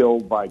were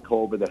killed by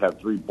COVID that have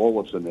 3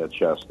 bullets in their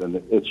chest,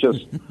 and it's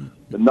just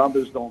the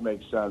numbers don't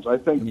make sense. I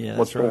think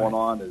what's going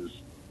on is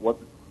what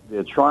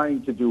they're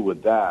trying to do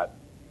with that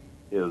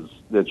is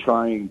they're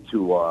trying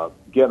to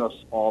get us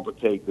all to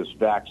take this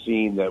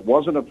vaccine that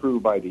wasn't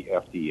approved by the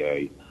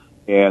FDA.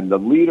 And the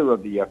leader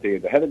of the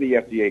FDA, the head of the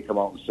FDA, come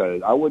out and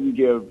said, I wouldn't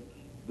give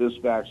this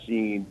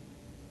vaccine,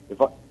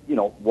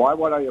 why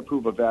would I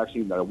approve a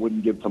vaccine that I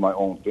wouldn't give to my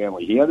own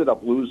family? He ended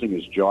up losing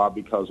his job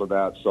because of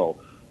that. So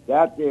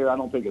that there, I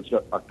don't think it's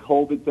a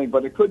COVID thing,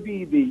 but it could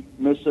be the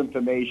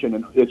misinformation.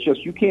 And it's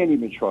just, you can't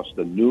even trust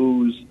the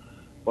news.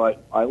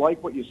 But I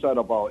like what you said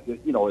about, it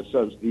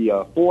says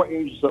the 4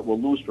 angels that were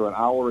loose for an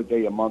hour a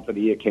day, a month, and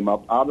a year came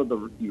up out of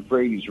the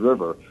Euphrates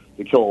River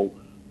to kill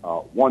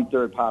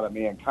 1/3 part of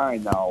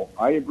mankind. Now,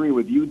 I agree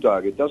with you,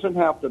 Doug. It doesn't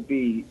have to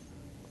be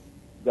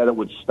that it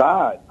would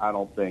start, I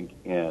don't think,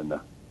 in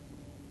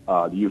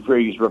the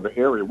Euphrates River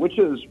area, which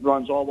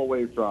runs all the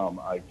way from,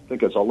 I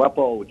think it's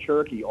Aleppo,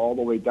 Turkey, all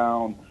the way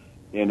down,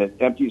 and it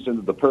empties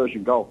into the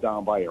Persian Gulf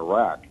down by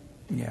Iraq.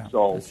 Yeah,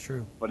 so, that's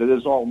true. But it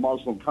is all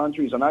Muslim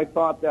countries, and I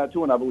thought that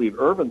too, and I believe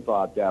Irvin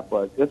thought that.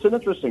 But it's an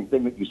interesting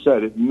thing that you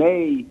said.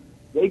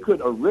 They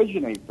could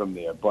originate from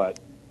there, but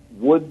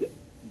would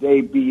they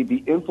be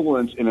the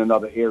influence in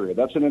another area?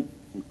 That's an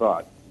interesting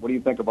thought. What do you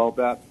think about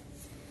that?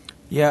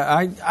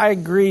 Yeah, I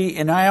agree,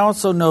 and I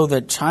also know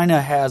that China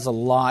has a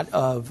lot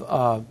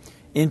of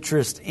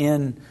interest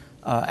in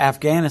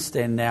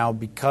Afghanistan now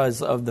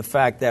because of the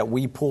fact that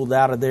we pulled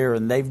out of there,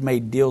 and they've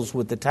made deals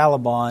with the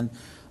Taliban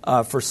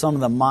for some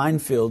of the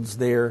minefields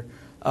there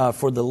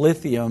for the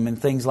lithium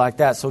and things like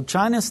that. So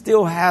China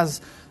still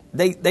has,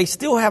 they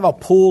still have a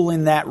pull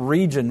in that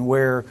region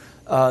where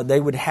they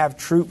would have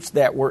troops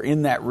that were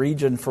in that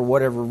region for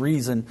whatever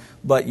reason.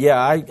 But yeah,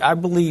 I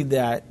believe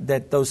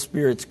that those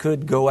spirits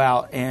could go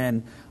out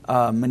and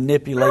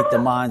manipulate the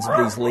minds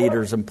of these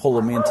leaders and pull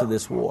them into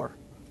this war.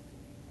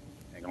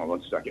 Hang on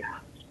 1 second.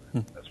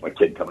 That's my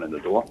kid coming in the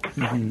door.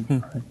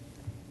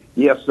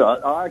 Yes,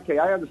 okay,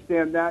 I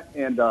understand that.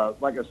 And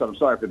like I said, I'm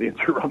sorry for the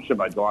interruption.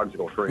 My dogs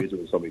go crazy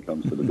when somebody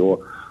comes to the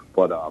door.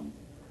 But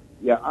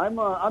yeah,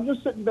 I'm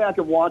just sitting back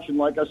and watching.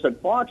 Like I said,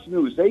 Fox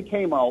News, they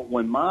came out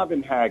when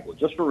Marvin Hagler,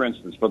 just for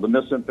instance, for the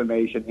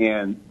misinformation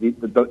and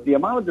the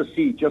amount of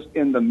deceit just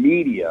in the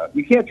media,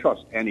 you can't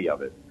trust any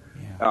of it.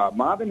 Yeah.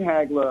 Marvin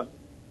Hagler,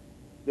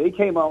 they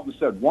came out and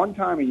said one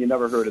time, and you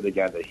never heard it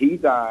again, that he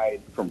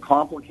died from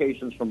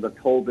complications from the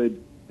COVID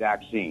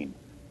vaccine.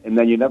 And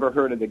then you never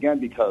heard it again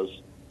because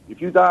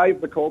if you die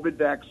of the COVID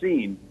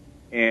vaccine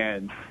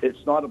and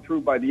it's not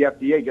approved by the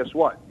FDA, guess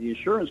what? The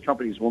insurance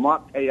companies will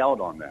not pay out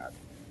on that.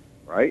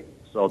 Right?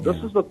 So this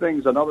is the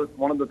things,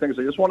 one of the things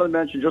I just wanted to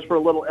mention, just for a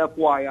little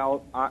FYI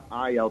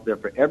out there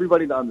for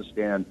everybody to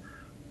understand,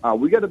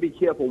 we got to be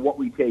careful what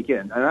we take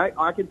in. And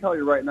I can tell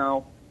you right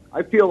now,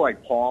 I feel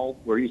like Paul,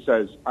 where he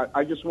says,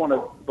 I just want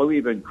to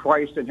believe in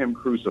Christ and Him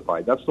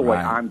crucified. That's the way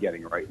I'm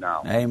getting right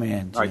now.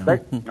 Amen. All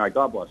right,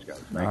 God bless,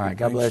 guys. All right,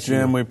 God bless you.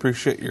 Jim, we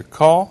appreciate your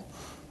call.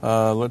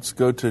 Let's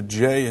go to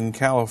Jay in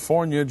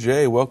California.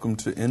 Jay, welcome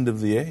to End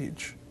of the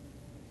Age.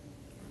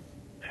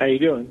 How you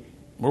doing?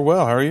 We're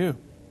well. How are you?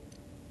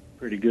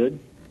 Pretty good.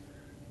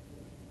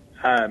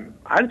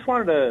 I just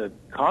wanted to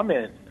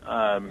comment.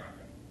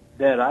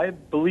 that I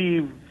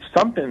believe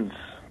something's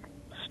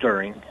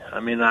stirring. I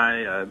mean,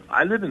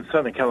 I live in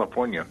Southern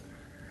California,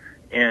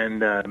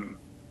 and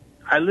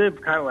I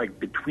live kind of like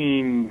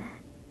between,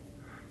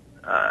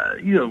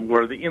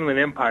 where the Inland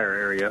Empire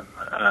area.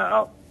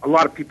 A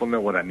lot of people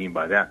know what I mean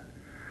by that.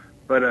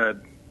 But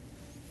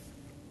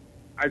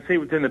I'd say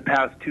within the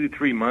past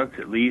 2-3 months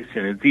at least,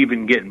 and it's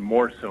even getting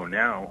more so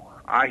now,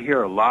 I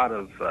hear a lot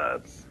of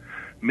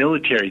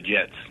military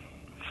jets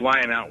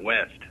flying out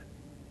west.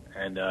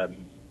 And I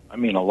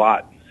mean a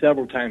lot,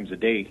 several times a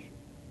day,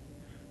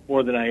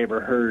 more than I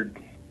ever heard,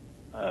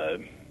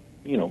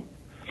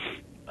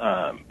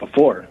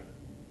 before.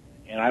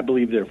 And I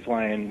believe they're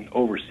flying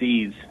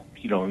overseas.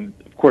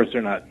 Of course,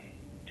 they're not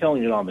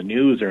telling it on the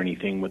news or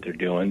anything what they're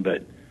doing,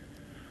 but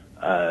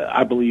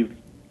I believe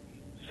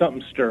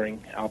something's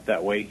stirring out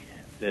that way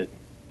that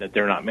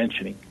they're not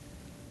mentioning.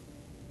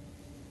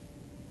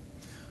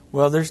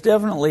 Well, there's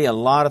definitely a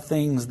lot of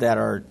things that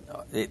are,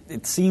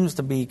 it seems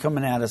to be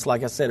coming at us,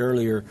 like I said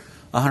earlier,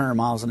 100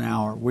 miles an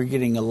hour. We're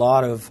getting a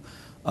lot of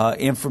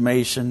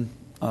information,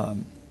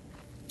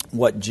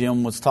 what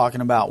Jim was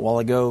talking about a while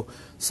ago.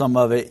 Some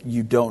of it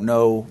you don't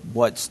know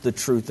what's the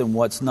truth and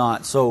what's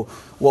not. So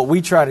what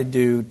we try to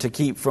do to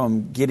keep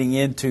from getting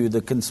into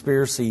the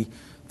conspiracy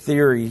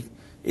theory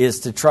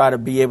is to try to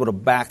be able to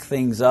back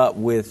things up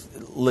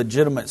with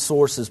legitimate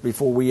sources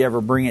before we ever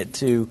bring it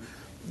to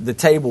the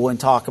table and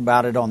talk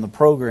about it on the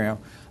program.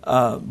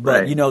 But,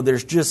 right.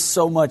 There's just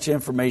so much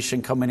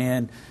information coming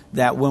in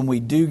that when we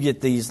do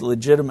get these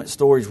legitimate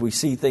stories, we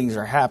see things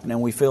are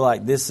happening. We feel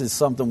like this is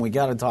something we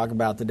got to talk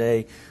about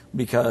today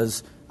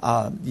because,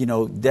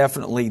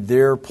 definitely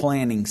they're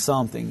planning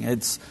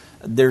something.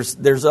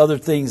 There's other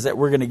things that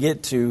we're going to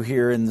get to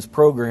here in this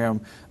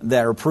program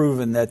that are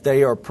proven that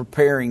they are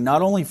preparing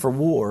not only for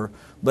war,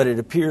 but it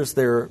appears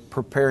they're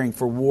preparing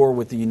for war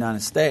with the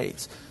United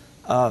States.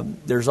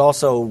 There's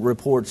also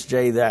reports,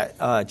 Jay,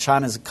 that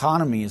China's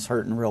economy is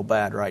hurting real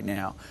bad right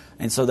now.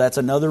 And so that's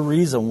another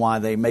reason why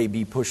they may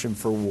be pushing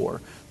for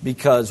war,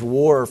 because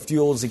war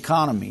fuels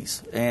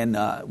economies. And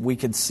we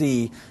could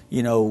see,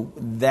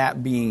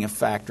 that being a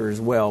factor as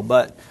well.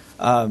 But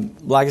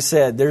like I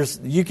said,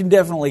 you can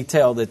definitely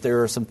tell that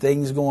there are some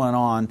things going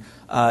on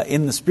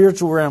in the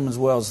spiritual realm as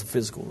well as the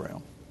physical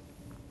realm.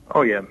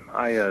 Oh, yeah.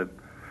 I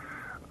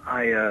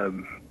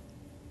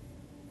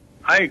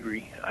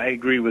agree. I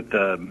agree with,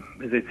 as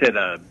I said,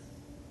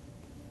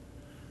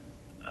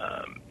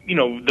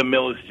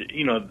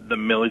 the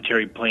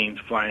military planes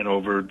flying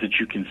over that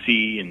you can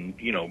see, and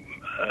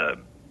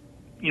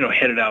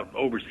headed out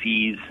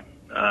overseas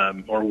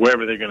or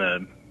wherever they're going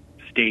to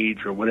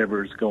stage or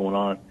whatever is going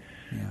on.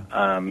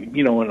 Yeah.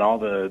 And all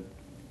the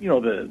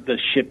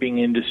shipping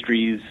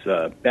industries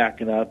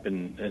backing up,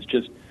 and it's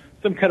just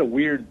some kind of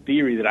weird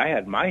theory that I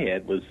had in my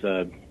head was,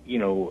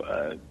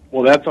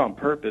 well, that's on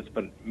purpose,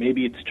 but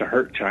maybe it's to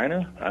hurt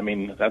China. I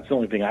mean, that's the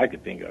only thing I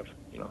could think of.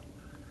 Yeah.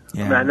 I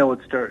mean, I know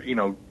it's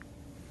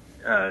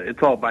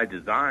all by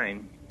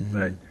design,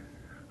 but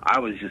I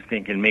was just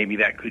thinking maybe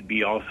that could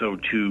be also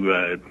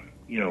to,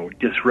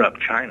 disrupt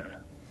China.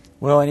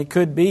 Well, and it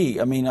could be.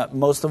 I mean,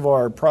 most of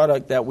our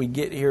product that we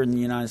get here in the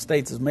United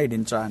States is made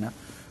in China.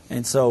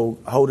 And so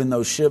holding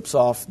those ships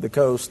off the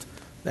coast,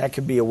 that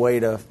could be a way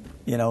to,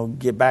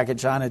 get back at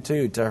China,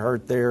 too, to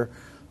hurt their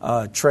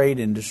trade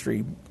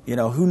industry.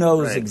 Who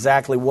knows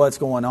exactly what's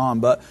going on.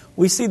 But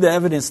we see the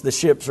evidence the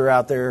ships are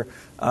out there.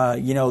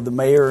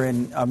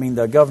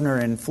 The governor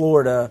in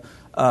Florida,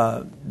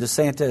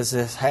 DeSantis,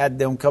 has had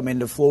them come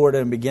into Florida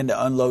and begin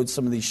to unload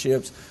some of these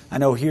ships. I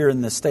know here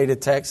in the state of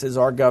Texas,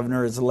 our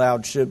governor has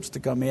allowed ships to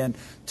come in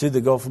to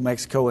the Gulf of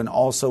Mexico and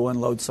also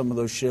unload some of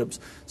those ships.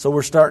 So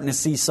we're starting to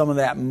see some of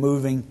that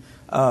moving.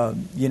 I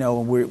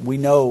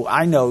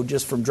know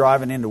just from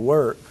driving into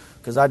work,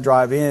 because I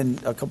drive in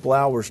a couple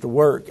hours to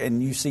work,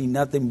 and you see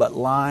nothing but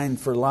line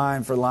for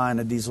line for line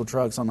of diesel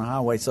trucks on the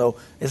highway. So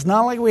it's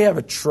not like we have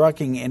a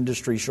trucking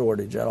industry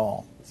shortage at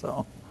all.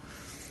 So,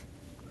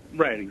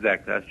 right,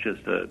 exactly. That's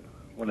just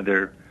one of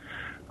their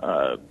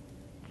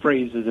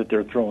phrases that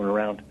they're throwing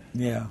around.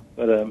 Yeah.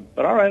 But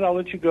all right, I'll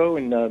let you go,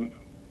 and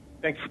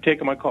thanks for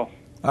taking my call.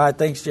 All right,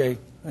 thanks, Jay.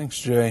 Thanks,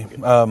 Jay.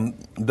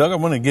 Doug, I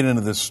want to get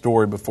into this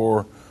story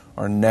before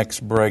our next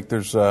break.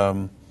 There's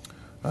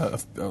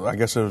I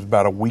guess it was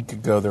about a week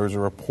ago, there was a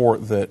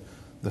report that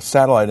the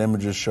satellite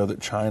images show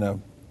that China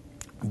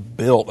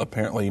built,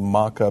 apparently,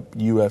 mock-up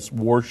U.S.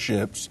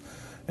 warships.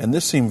 And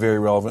this seemed very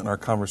relevant in our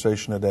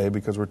conversation today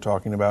because we're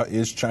talking about,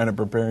 is China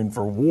preparing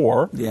for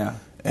war? Yeah.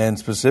 And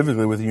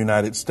specifically with the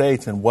United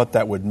States and what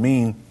that would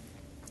mean.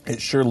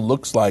 It sure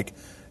looks like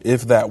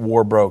if that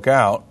war broke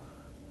out,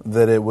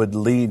 that it would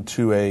lead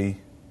to a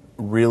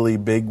really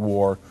big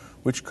war,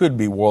 which could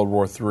be World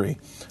War III.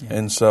 Yeah.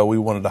 And so we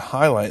wanted to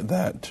highlight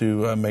that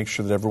to make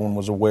sure that everyone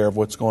was aware of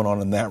what's going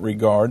on in that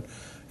regard.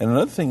 And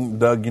another thing,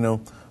 Doug,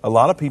 a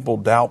lot of people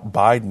doubt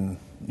Biden,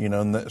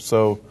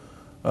 so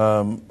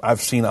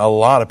I've seen a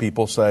lot of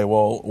people say,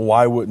 well,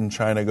 why wouldn't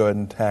China go ahead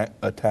and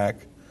attack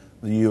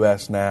the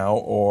U.S. now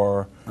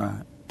or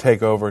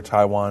take over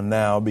Taiwan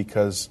now?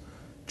 Because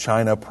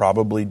China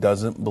probably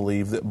doesn't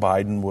believe that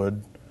Biden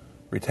would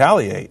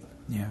retaliate.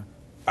 Yeah.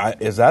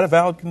 Is that a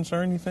valid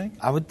concern, you think?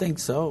 I would think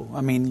so.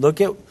 I mean, look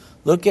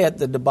at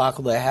the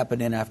debacle that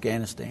happened in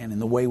Afghanistan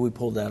and the way we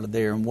pulled out of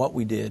there and what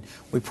we did.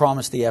 We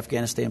promised the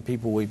Afghanistan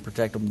people we'd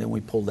protect them, then we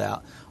pulled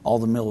out all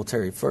the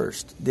military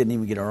first. Didn't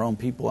even get our own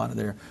people out of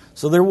there.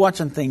 So they're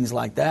watching things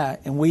like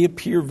that, and we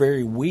appear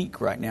very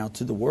weak right now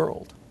to the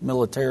world,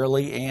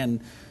 militarily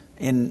and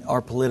in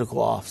our political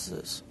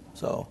offices.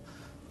 So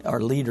our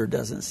leader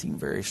doesn't seem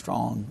very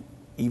strong,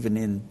 even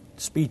in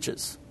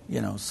speeches.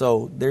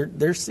 So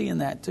they're seeing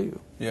that too.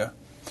 Yeah.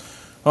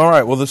 All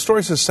right. Well, the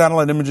story says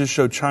satellite images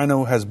show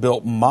China has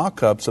built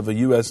mock-ups of a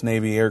U.S.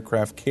 Navy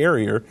aircraft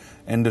carrier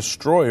and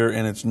destroyer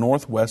in its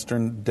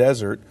northwestern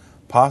desert,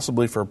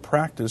 possibly for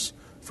practice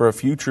for a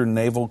future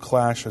naval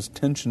clash as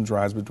tensions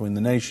rise between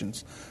the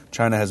nations.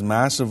 China has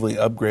massively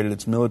upgraded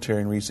its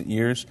military in recent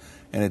years,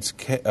 and its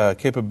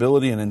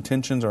capability and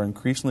intentions are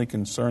increasingly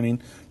concerning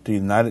to the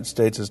United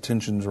States as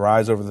tensions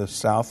rise over the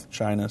South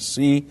China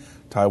Sea,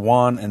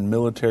 Taiwan, and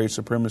military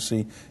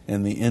supremacy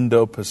in the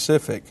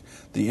Indo-Pacific.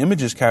 The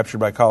images captured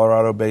by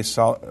Colorado-based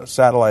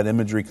satellite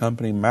imagery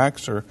company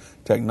Maxar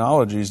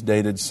Technologies,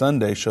 dated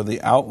Sunday, show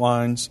the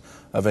outlines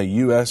of a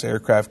U.S.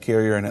 aircraft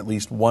carrier and at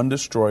least one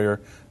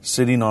destroyer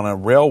sitting on a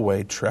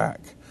railway track.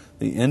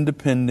 The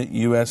independent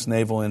U.S.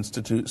 Naval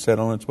Institute said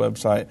on its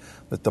website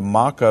that the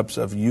mock-ups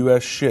of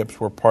U.S. ships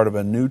were part of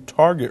a new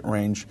target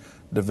range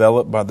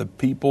developed by the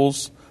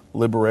People's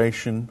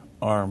Liberation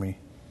Army.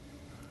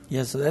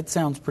 Yeah, so that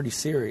sounds pretty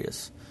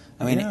serious.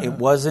 I mean, It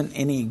wasn't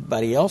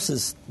anybody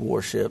else's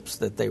warships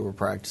that they were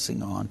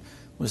practicing on.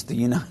 It was the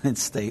United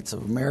States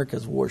of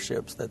America's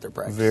warships that they're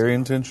practicing Very on.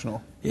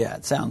 intentional. Yeah,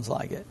 it sounds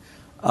like it.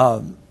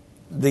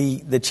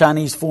 The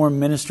Chinese foreign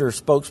minister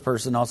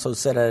spokesperson also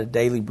said at a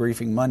daily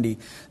briefing Monday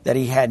that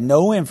he had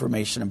no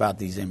information about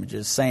these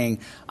images, saying,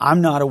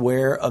 "I'm not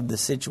aware of the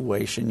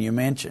situation you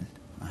mentioned."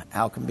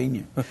 How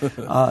convenient.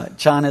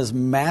 China's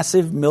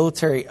massive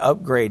military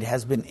upgrade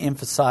has been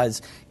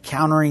emphasized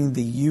countering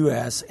the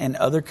U.S. and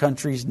other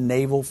countries'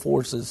 naval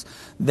forces.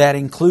 That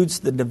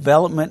includes the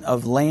development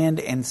of land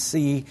and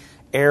sea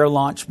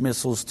air-launched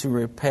missiles to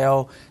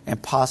repel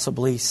and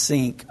possibly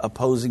sink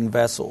opposing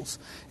vessels,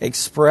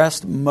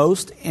 expressed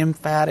most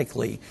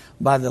emphatically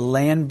by the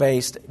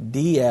land-based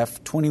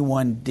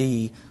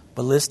DF-21D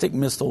ballistic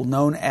missile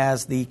known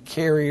as the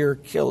Carrier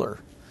Killer.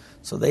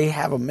 So they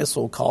have a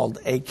missile called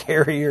a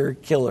Carrier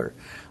Killer.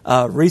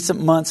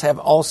 Recent months have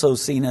also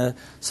seen a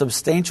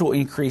substantial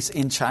increase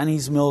in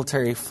Chinese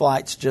military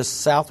flights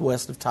just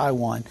southwest of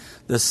Taiwan,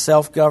 the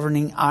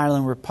self-governing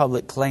island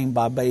republic claimed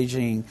by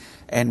Beijing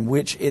and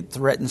which it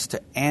threatens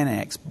to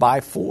annex by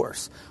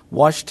force.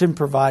 Washington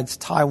provides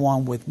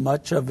Taiwan with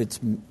much of its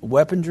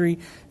weaponry,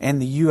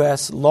 and the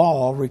U.S.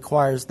 law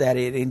requires that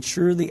it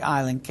ensure the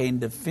island can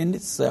defend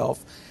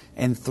itself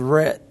and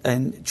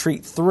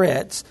treat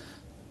threats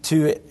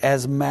to it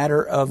as a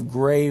matter of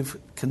grave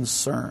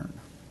concern.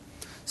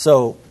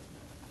 So,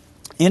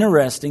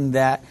 interesting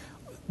that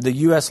the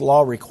U.S.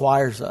 law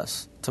requires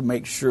us to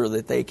make sure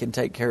that they can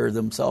take care of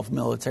themselves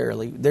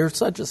militarily. They're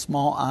such a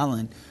small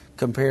island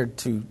compared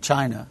to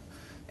China.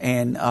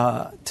 And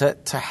to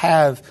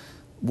have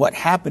what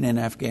happened in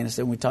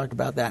Afghanistan, we talked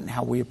about that and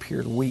how we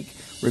appeared weak.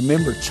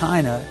 Remember,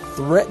 China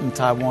threatened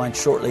Taiwan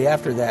shortly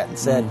after that and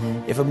said,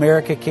 if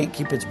America can't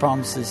keep its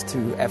promises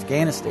to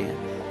Afghanistan,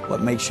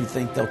 what makes you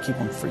think they'll keep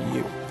them for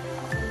you?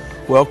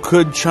 Well,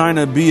 could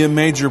China be a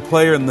major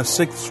player in the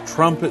sixth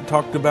trumpet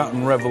talked about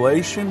in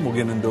Revelation? We'll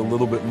get into a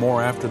little bit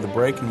more after the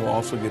break, and we'll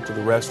also get to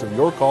the rest of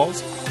your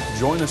calls.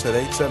 Join us at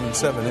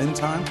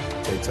 877-END-TIME,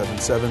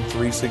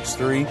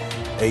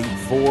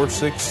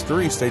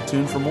 877-363-8463. Stay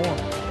tuned for more.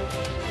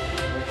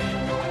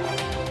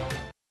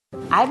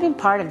 I've been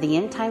part of the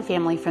End Time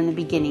family from the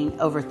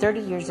beginning over 30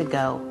 years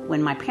ago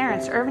when my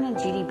parents, Irvin and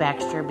Judy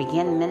Baxter,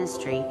 began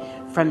ministry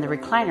from the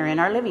recliner in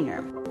our living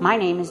room. My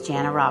name is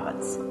Jana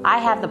Robbins. I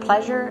have the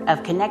pleasure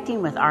of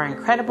connecting with our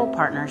incredible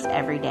partners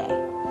every day.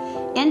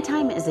 End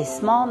Time is a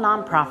small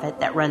nonprofit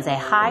that runs a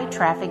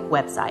high-traffic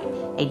website,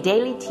 a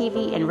daily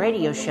TV and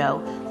radio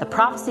show, the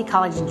Prophecy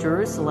College in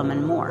Jerusalem,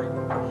 and more.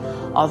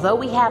 Although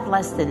we have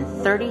less than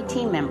 30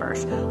 team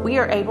members, we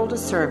are able to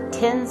serve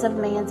tens of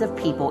millions of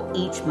people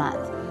each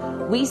month.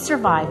 We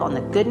survive on the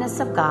goodness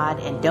of God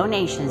and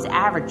donations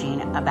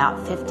averaging about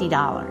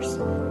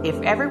 $50. If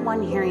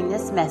everyone hearing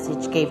this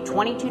message gave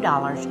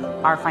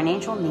 $22, our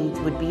financial needs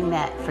would be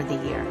met for the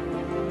year.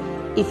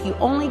 If you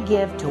only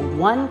give to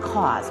one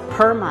cause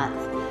per month,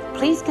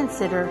 please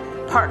consider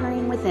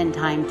partnering with End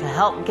Time to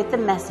help get the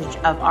message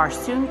of our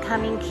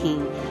soon-coming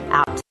King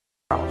out to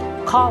the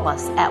world. Call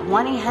us at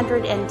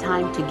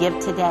 1-800-END-TIME to give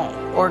today,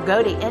 or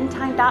go to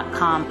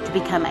endtime.com to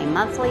become a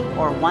monthly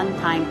or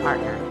one-time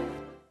partner.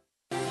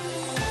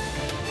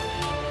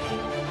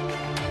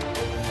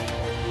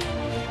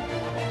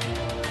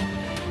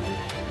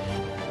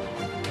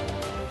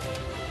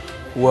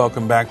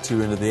 Welcome back to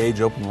Into the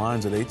Age. Open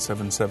lines at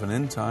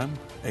 877-END-TIME,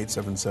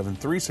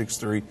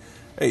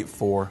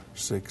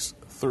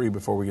 877-363-8463.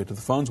 Before we get to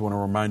the phones, I want to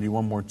remind you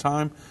one more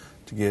time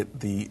to get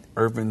the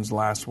Irvin's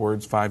Last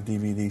Words 5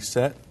 DVD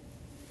set.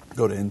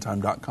 Go to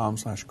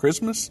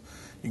endtime.com/Christmas.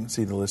 You can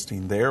see the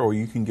listing there, or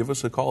you can give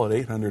us a call at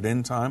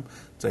 800-END-TIME.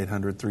 It's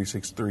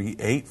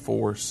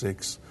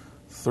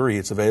 800-363-8463.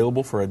 It's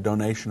available for a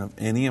donation of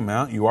any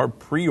amount. You are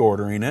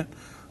pre-ordering it,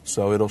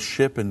 so it'll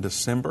ship in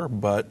December,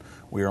 but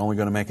we are only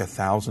going to make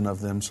 1,000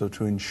 of them. So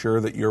to ensure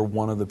that you're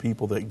one of the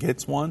people that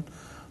gets one,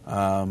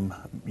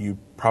 you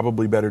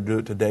probably better do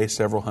it today.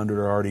 Several hundred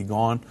are already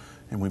gone,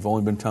 and we've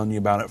only been telling you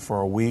about it for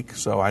a week,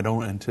 so I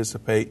don't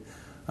anticipate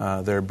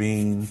there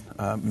being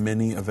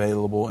many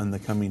available in the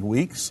coming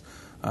weeks.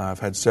 I've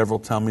had several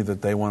tell me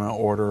that they want to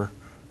order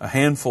a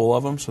handful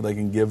of them so they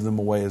can give them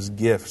away as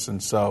gifts.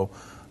 And so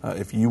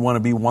if you want to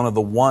be one of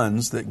the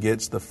ones that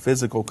gets the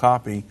physical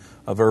copy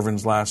of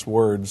Irvin's Last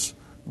Words,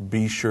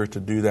 be sure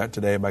to do that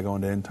today by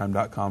going to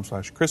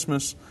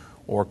endtime.com/Christmas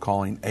or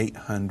calling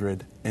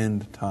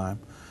 800-END-TIME.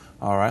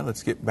 All right,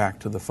 let's get back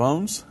to the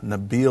phones.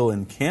 Nabil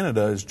in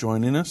Canada is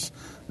joining us.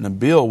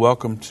 Nabil,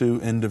 welcome to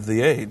End of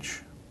the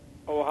Age.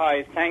 Oh,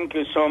 hi. Thank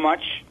you so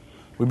much.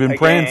 We've been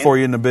praying for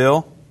you,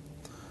 Nabil.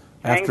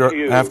 Thank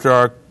you. After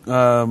our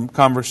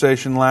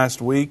conversation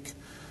last week,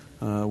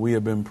 we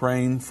have been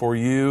praying for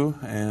you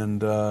and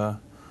the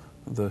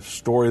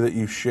story that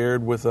you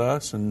shared with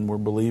us, and we're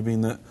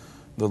believing that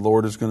the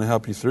Lord is going to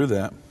help you through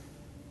that.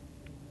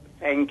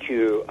 Thank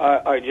you.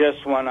 I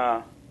just want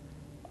to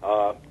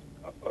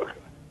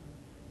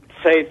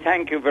say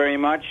thank you very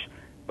much.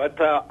 But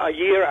a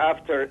year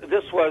after,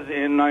 this was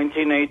in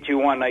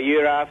 1981, a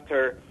year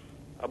after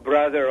a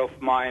brother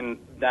of mine,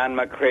 Dan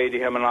McCready,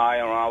 him and I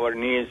on our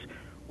knees,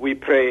 we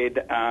prayed,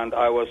 and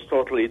I was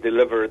totally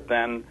delivered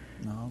then.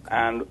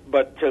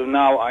 But till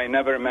now, I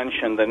never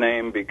mentioned the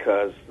name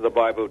because the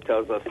Bible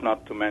tells us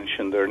not to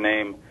mention their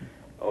name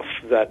of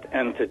that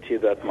entity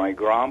that my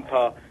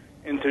grandpa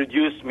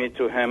introduced me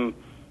to him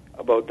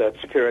about that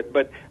spirit.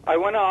 But I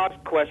want to ask a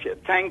question.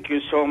 Thank you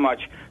so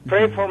much.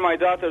 Pray for my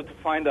daughter to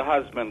find a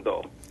husband,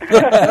 though.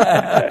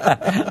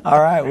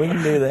 All right, we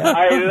can do that.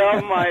 I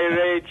love my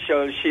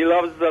Rachel. She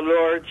loves the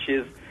Lord.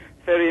 She's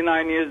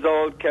 39 years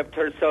old, kept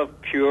herself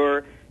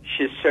pure.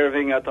 She's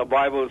serving at a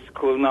Bible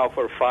school now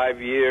for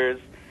 5 years.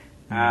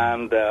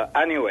 And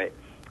anyway,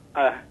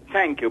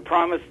 thank you.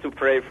 Promise to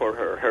pray for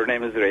her. Her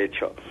name is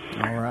Rachel.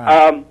 All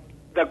right.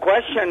 The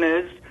question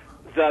is,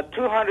 the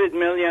 200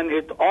 million,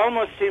 it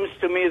almost seems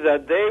to me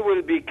that they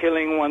will be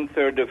killing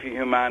 1/3 of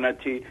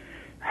humanity.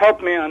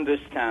 Help me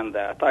understand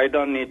that. I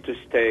don't need to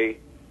stay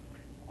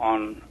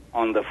on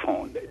the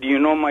phone. Do you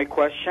know my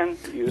question?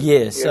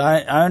 Yes,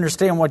 I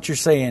understand what you're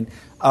saying.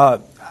 I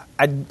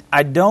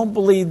don't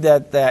believe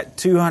that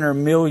 200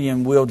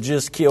 million will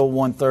just kill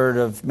 1/3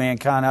 of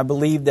mankind. I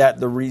believe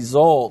that the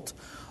result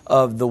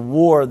of the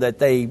war that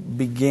they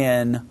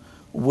begin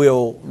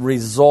will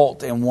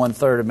result in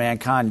 1/3 of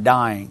mankind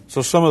dying.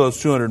 So some of those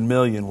 200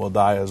 million will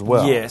die as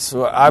well. Yes,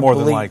 I more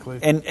believe, than likely.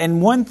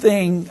 And one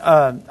thing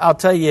I'll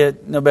tell you,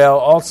 Nabel,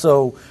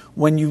 also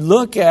when you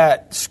look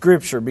at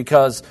Scripture,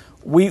 because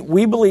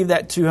we believe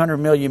that 200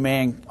 million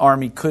man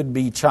army could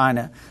be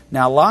China.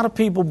 Now, a lot of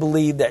people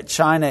believe that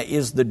China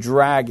is the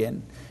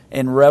dragon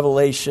in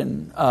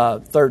Revelation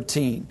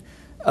 13,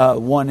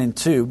 1 and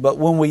 2. But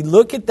when we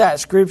look at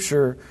that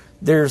Scripture,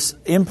 there's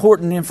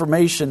important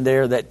information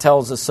there that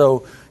tells us.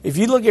 So if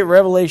you look at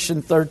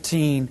Revelation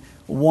 13,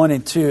 1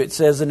 and 2, it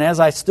says, "And as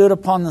I stood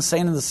upon the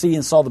sand of the sea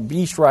and saw the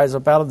beast rise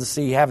up out of the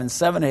sea, having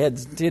 7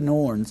 heads and 10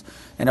 horns,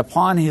 and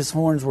upon his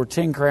horns were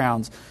 10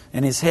 crowns,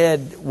 and his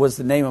head was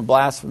the name of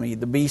blasphemy.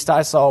 The beast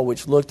I saw,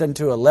 which looked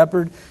unto a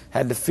leopard,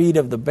 had the feet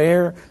of the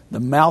bear, the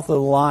mouth of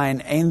the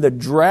lion, and the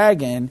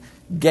dragon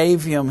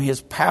gave him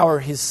his power,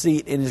 his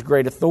seat, and his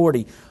great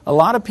authority." A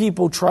lot of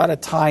people try to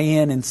tie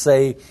in and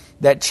say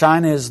that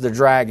China is the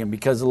dragon,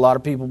 because a lot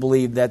of people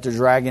believe that the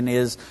dragon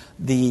is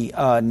the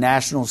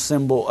national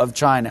symbol of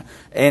China.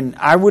 And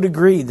I would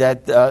agree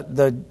that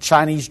the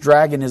Chinese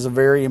dragon is a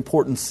very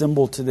important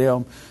symbol to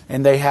them,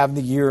 and they have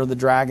the year of the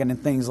dragon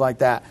and things like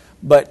that.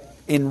 But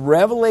in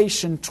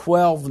Revelation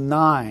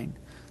 12:9,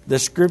 the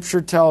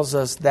Scripture tells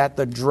us that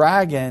the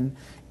dragon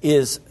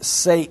is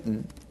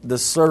Satan, the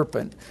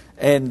serpent,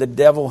 and the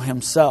devil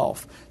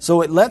himself.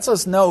 So it lets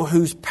us know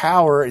whose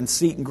power and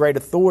seat and great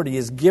authority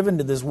is given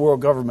to this world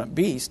government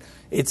beast.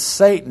 It's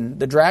Satan.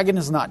 The dragon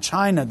is not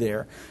China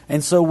there.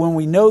 And so when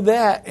we know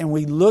that and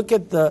we look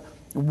at the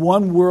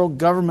one world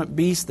government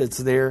beast that's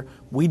there,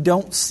 we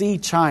don't see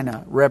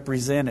China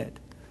represented.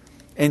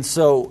 And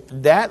so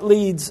that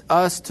leads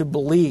us to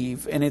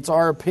believe, and it's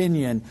our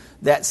opinion,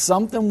 that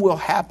something will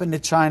happen to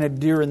China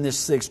during this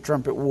 6th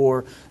trumpet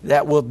war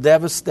that will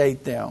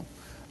devastate them.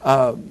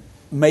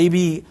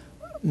 Maybe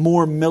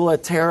more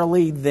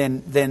militarily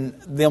than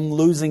them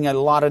losing a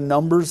lot of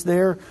numbers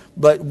there.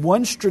 But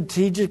one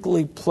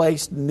strategically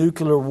placed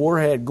nuclear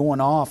warhead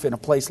going off in a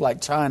place like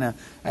China,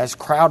 as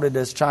crowded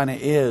as China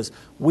is,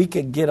 we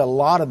could get a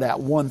lot of that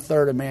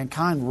 1/3 of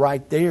mankind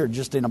right there,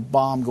 just in a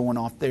bomb going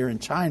off there in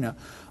China.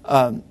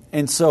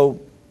 And so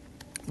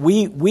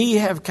we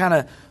have kind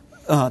of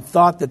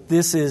thought that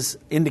this is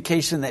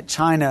indication that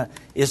China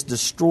is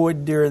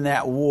destroyed during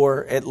that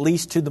war, at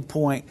least to the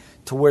point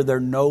to where they're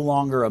no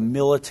longer a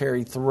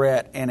military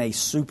threat and a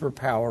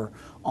superpower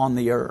on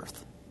the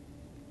earth.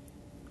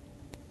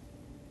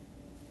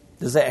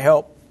 Does that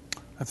help?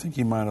 I think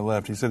he might have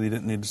left. He said he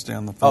didn't need to stay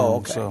on the phone. Oh,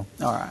 okay. So,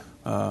 all right.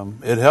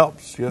 It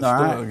helps. Yes, all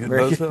right. It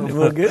Very does good. help.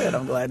 Well, good.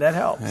 I'm glad that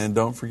helps. And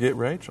don't forget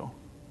Rachel.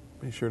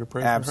 Be sure to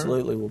pray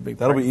Absolutely, for her. We'll be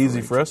That'll be praying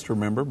easy for for us to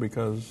remember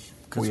because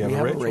we have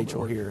a Rachel.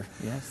 Rachel here.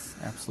 Yes,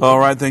 absolutely. All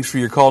right, thanks for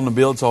your call,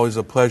 Nabil. It's always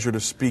a pleasure to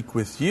speak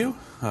with you.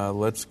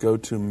 Let's go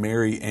to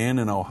Mary Ann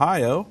in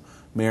Ohio.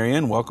 Mary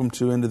Ann, welcome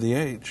to End of the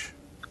Age.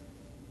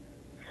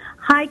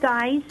 Hi,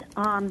 guys.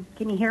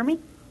 Can you hear me?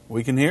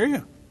 We can hear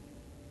you.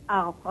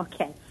 Oh,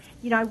 okay.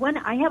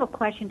 I have a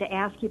question to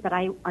ask you, but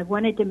I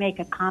wanted to make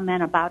a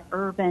comment about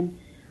Irvin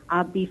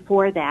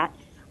before that.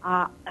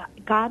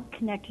 God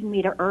connected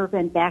me to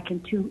Irvin back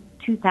in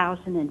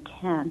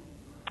 2010,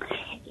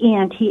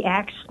 and he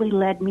actually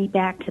led me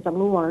back to the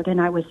Lord, and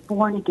I was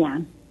born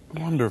again.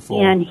 Wonderful.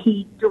 And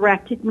he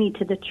directed me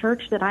to the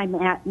church that I'm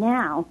at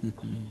now,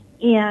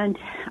 and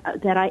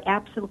that I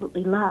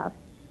absolutely love.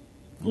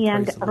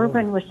 And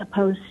Irvin was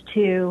supposed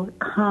to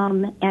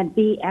come and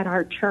be at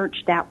our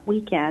church that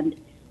weekend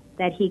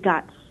that he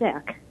got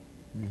sick.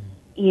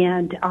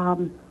 And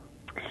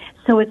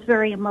so it's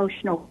very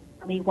emotional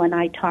for me when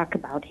I talk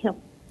about him.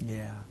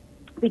 Yeah.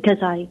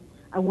 Because I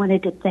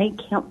wanted to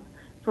thank him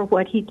for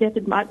what he did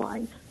in my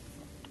life.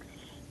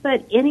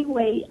 But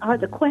anyway,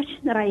 the question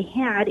that I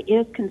had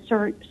is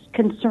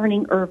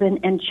concerning Irvin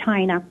and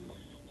China.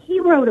 He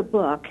wrote a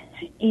book,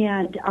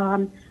 and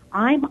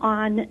I'm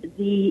on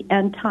the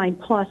End Time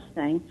Plus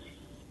thing,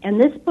 and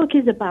this book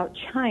is about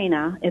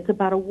China. It's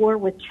about a war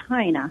with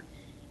China.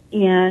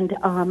 And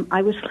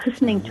I was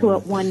listening to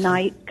it one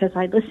night because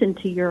I listen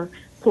to your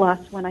Plus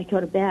when I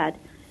go to bed.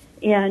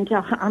 And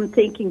I'm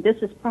thinking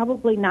this is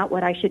probably not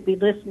what I should be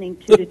listening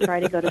to try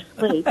to go to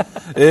sleep.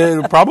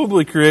 It'll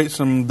probably create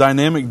some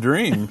dynamic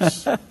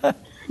dreams.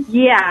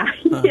 Yeah,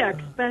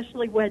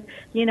 especially when,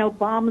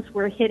 bombs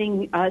were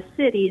hitting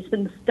cities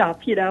and stuff,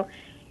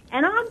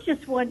 And I'm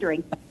just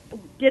wondering,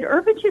 did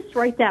Irvin just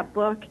write that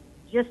book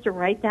just to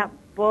write that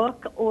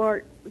book?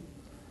 Or,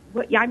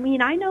 I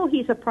mean, I know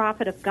he's a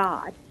prophet of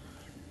God,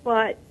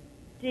 but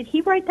did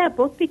he write that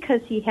book because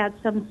he had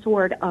some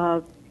sort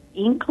of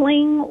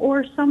inkling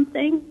or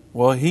something?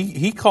 Well,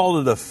 he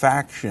called it a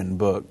faction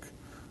book,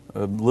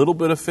 a little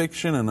bit of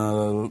fiction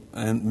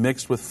and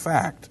mixed with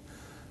fact.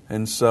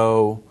 And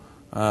so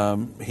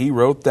he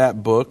wrote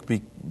that book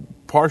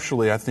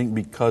partially, I think,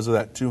 because of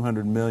that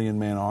 200 million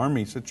man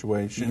army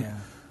situation.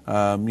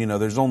 Yeah.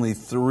 There's only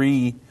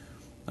three,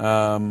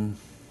 not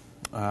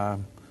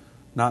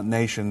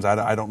nations.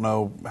 I don't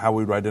know how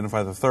we would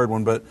identify the third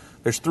one, but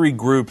there's three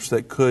groups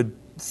that could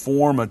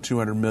form a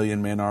 200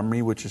 million man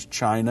army, which is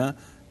China,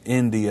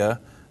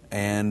 India,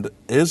 and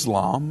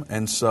Islam.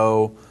 And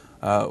so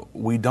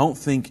we don't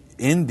think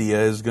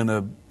India is going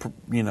to,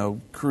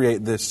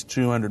 create this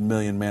 200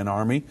 million man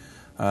army.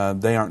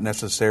 They aren't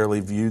necessarily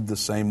viewed the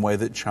same way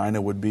that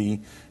China would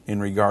be in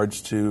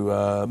regards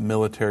to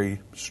military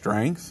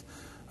strength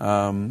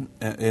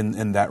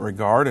in that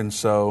regard. And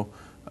so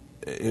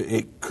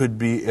it could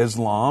be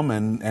Islam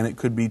and it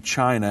could be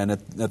China. And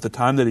at the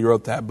time that he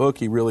wrote that book,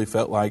 he really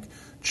felt like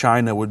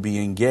China would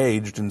be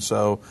engaged. And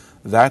so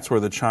that's where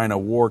the China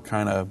war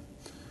kind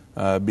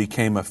of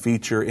became a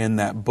feature in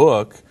that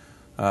book,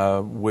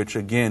 which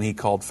again he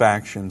called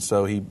faction.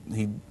 So he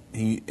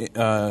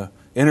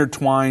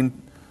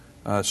intertwined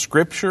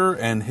Scripture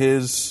and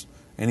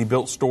he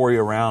built story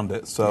around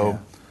it. So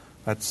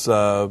that's he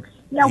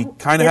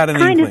kind of had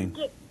an inkling.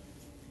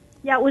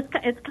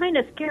 It's kind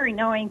of scary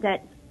knowing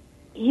that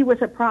he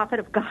was a prophet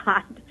of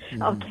God.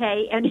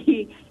 Okay, and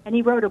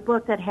he wrote a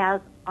book that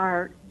has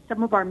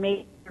some of our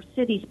major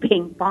cities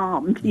being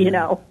bombed.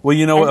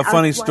 Well, a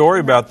funny story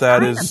about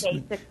that is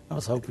I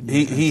was hoping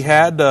he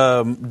had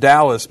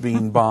Dallas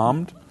being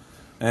bombed,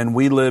 and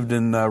we lived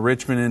in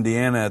Richmond,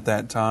 Indiana at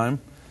that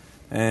time.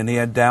 And he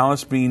had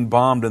Dallas being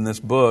bombed in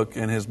this book,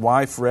 and his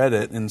wife read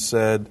it and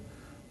said,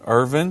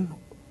 "Irvin,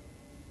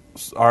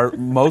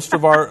 most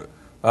of our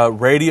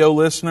radio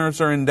listeners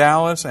are in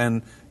Dallas,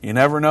 and you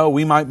never know,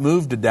 we might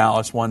move to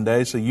Dallas one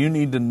day, so you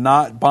need to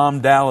not bomb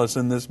Dallas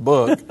in this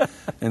book."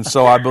 And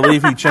so I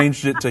believe he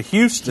changed it to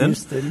Houston.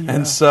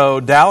 And so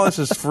Dallas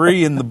is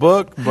free in the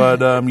book, but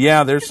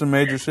there's some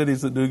major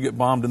cities that do get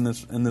bombed in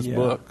this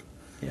book.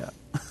 Yeah.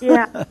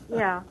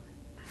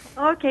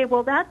 Okay,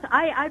 well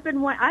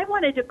I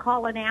wanted to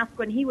call and ask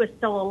when he was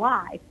still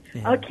alive.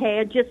 Yeah. Okay,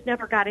 I just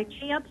never got a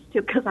chance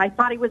to because I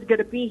thought he was going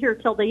to be here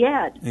till the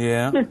end.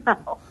 Yeah.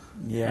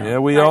 Yeah,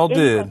 we all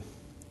did.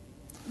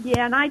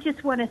 Yeah, and I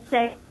just want to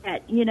say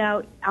that you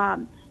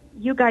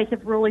guys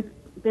have really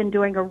been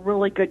doing a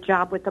really good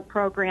job with the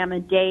program,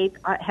 and Dave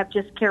have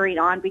just carried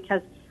on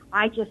because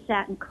I just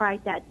sat and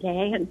cried that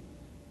day,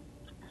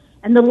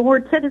 and the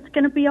Lord said it's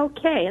going to be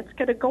okay. It's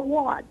going to go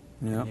on.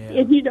 Yeah.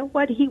 And you know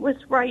what? He was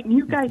right, and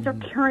you guys are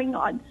carrying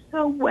on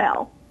so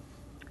well.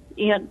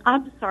 And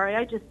I'm sorry,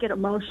 I just get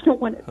emotional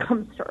when it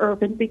comes to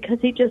Irvin because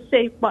he just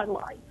saved my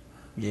life.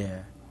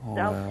 Yeah.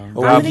 So,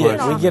 Well,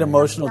 we get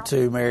emotional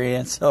too,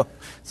 Marianne. So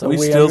we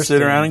still understand.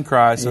 sit around and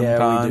cry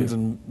sometimes, yeah,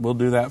 and we'll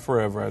do that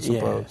forever, I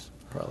suppose.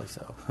 Yeah, probably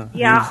so.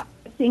 Yeah,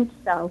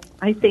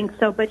 I think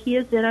so. But he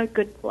is in a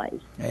good place.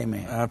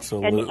 Amen.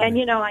 Absolutely. And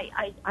you know,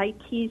 I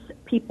tease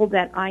people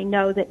that I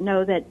know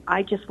that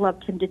I just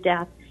loved him to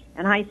death.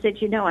 And I said,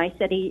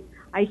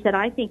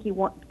 I think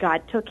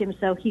God took him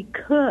so he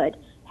could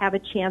have a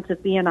chance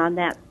of being on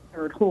that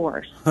third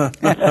horse.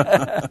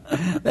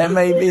 That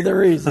may be the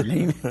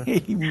reason.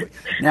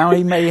 Now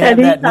he may have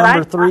that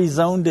number 3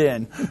 zoned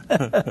in.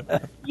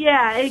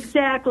 Yeah,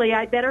 exactly.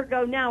 I better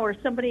go now, or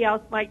somebody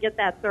else might get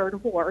that third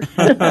horse.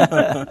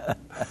 Well,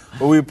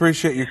 we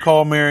appreciate your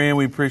call, Marianne.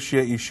 We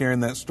appreciate you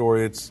sharing that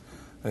story. It's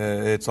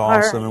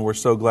awesome, right. And we're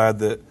so glad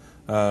that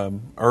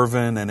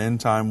Irvin and End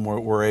Time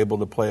were able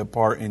to play a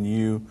part in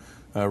you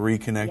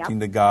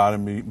reconnecting to God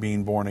and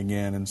being born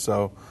again. And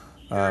so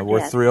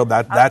we're thrilled.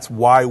 That's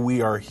why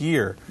we are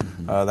here.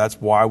 That's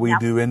why we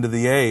do End of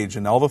the Age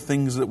and all the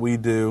things that we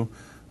do.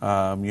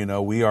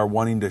 We are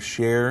wanting to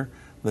share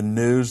the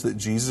news that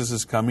Jesus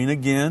is coming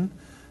again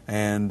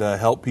and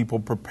help people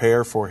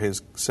prepare for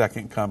His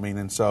second coming.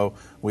 And so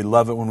we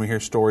love it when we hear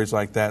stories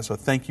like that. So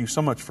thank you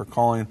so much for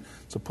calling.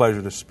 It's a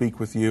pleasure to speak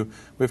with you.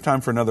 We have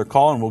time for another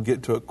call, and we'll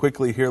get to it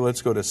quickly here.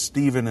 Let's go to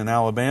Stephen in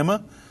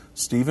Alabama.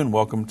 Stephen,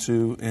 welcome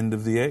to End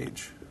of the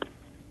Age.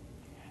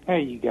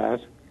 Hey, you guys.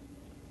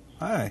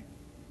 Hi.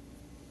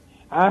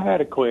 I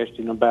had a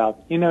question about,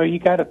 you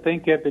got to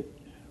think of it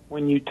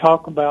when you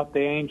talk about the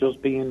angels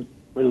being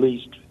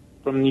released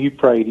from the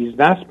Euphrates.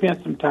 And I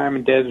spent some time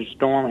in Desert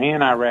Storm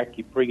and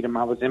Iraqi Freedom.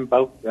 I was in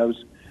both of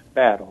those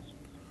battles.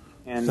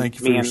 And thank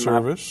you for your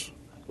service.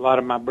 A lot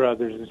of my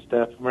brothers and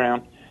stuff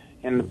around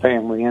in the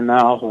family. And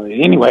also,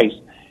 anyways,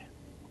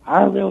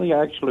 I really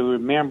actually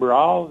remember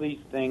all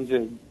these things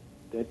that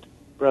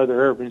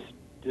Brother Irvin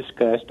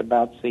discussed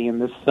about seeing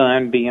the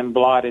sun being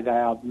blotted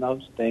out and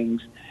those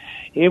things.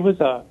 It was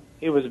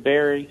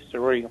very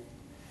surreal.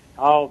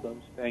 All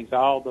those things,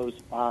 all those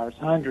fires,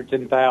 hundreds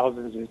and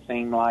thousands, it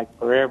seemed like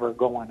forever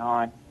going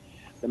on.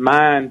 The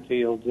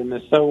minefields and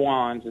the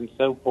so-ons and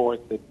so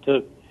forth that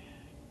took.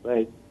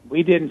 But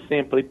we didn't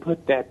simply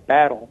put that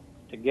battle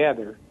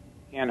together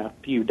in a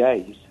few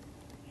days.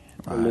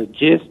 Right. The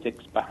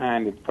logistics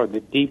behind it for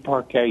the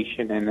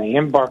debarkation and the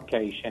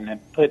embarkation and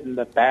putting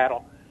the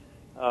battle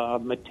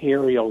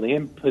material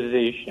in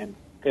position,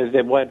 because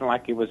it wasn't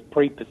like it was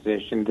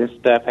pre-positioned. This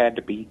stuff had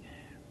to be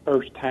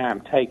first time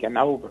taken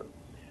over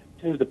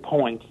to the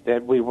point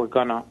that we were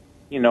going to,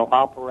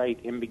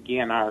 operate and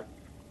begin our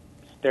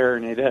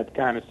stirring it up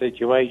kind of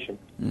situation.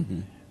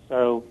 Mm-hmm.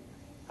 So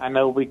I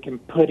know we can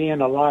put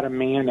in a lot of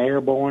men,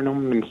 airborne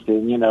them, and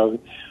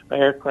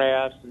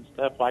aircrafts and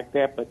stuff like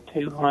that, but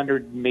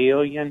 200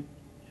 million,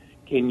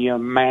 can you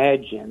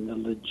imagine the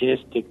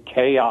logistic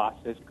chaos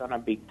that's going to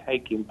be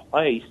taking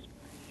place?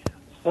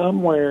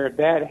 Somewhere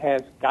that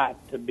has got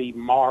to be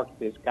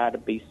marked. It's got to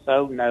be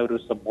so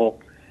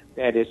noticeable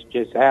that it's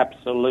just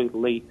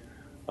absolutely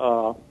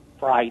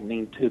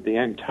frightening to the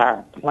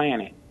entire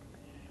planet.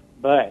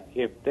 But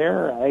if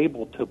they're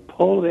able to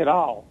pull it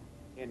off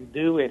and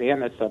do it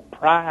in a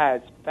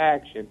surprise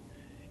fashion,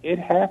 it'd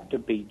have to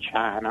be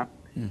China.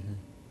 Mm-hmm.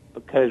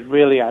 Because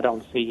really I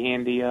don't see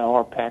India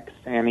or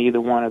Pakistan, either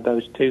one of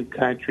those two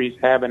countries,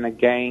 having a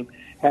game,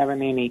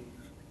 having any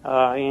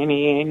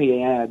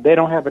they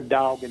don't have a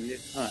dog in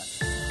this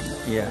hunt.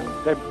 Yeah.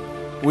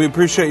 We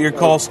appreciate your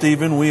call,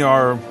 Stephen. We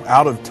are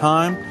out of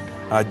time.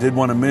 I did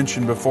want to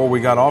mention before we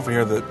got off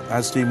here that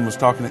as Stephen was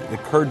talking, it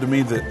occurred to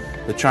me that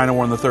the China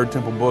War in the Third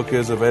Temple book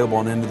is available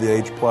on End of the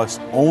Age Plus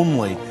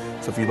only.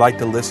 So if you'd like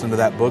to listen to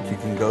that book, you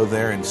can go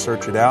there and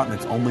search it out, and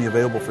it's only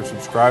available for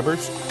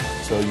subscribers.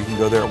 So you can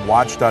go there at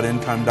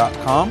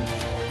watch.endtime.com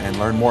and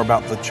learn more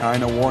about the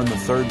China War in the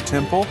Third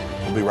Temple.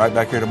 We'll be right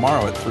back here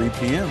tomorrow at 3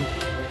 p.m.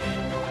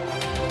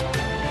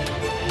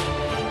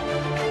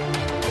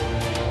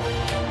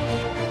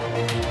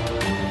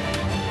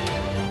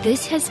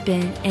 This has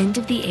been End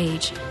of the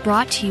Age,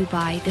 brought to you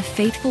by the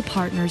faithful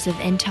partners of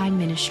End Time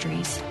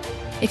Ministries.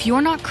 If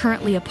you're not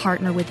currently a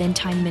partner with End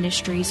Time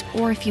Ministries,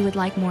 or if you would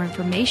like more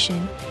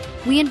information,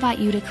 we invite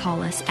you to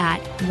call us at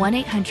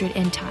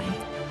 1-800-END-TIME.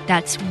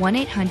 That's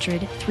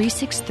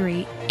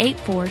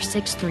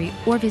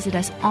 1-800-363-8463, or visit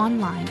us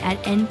online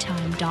at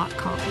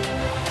endtime.com.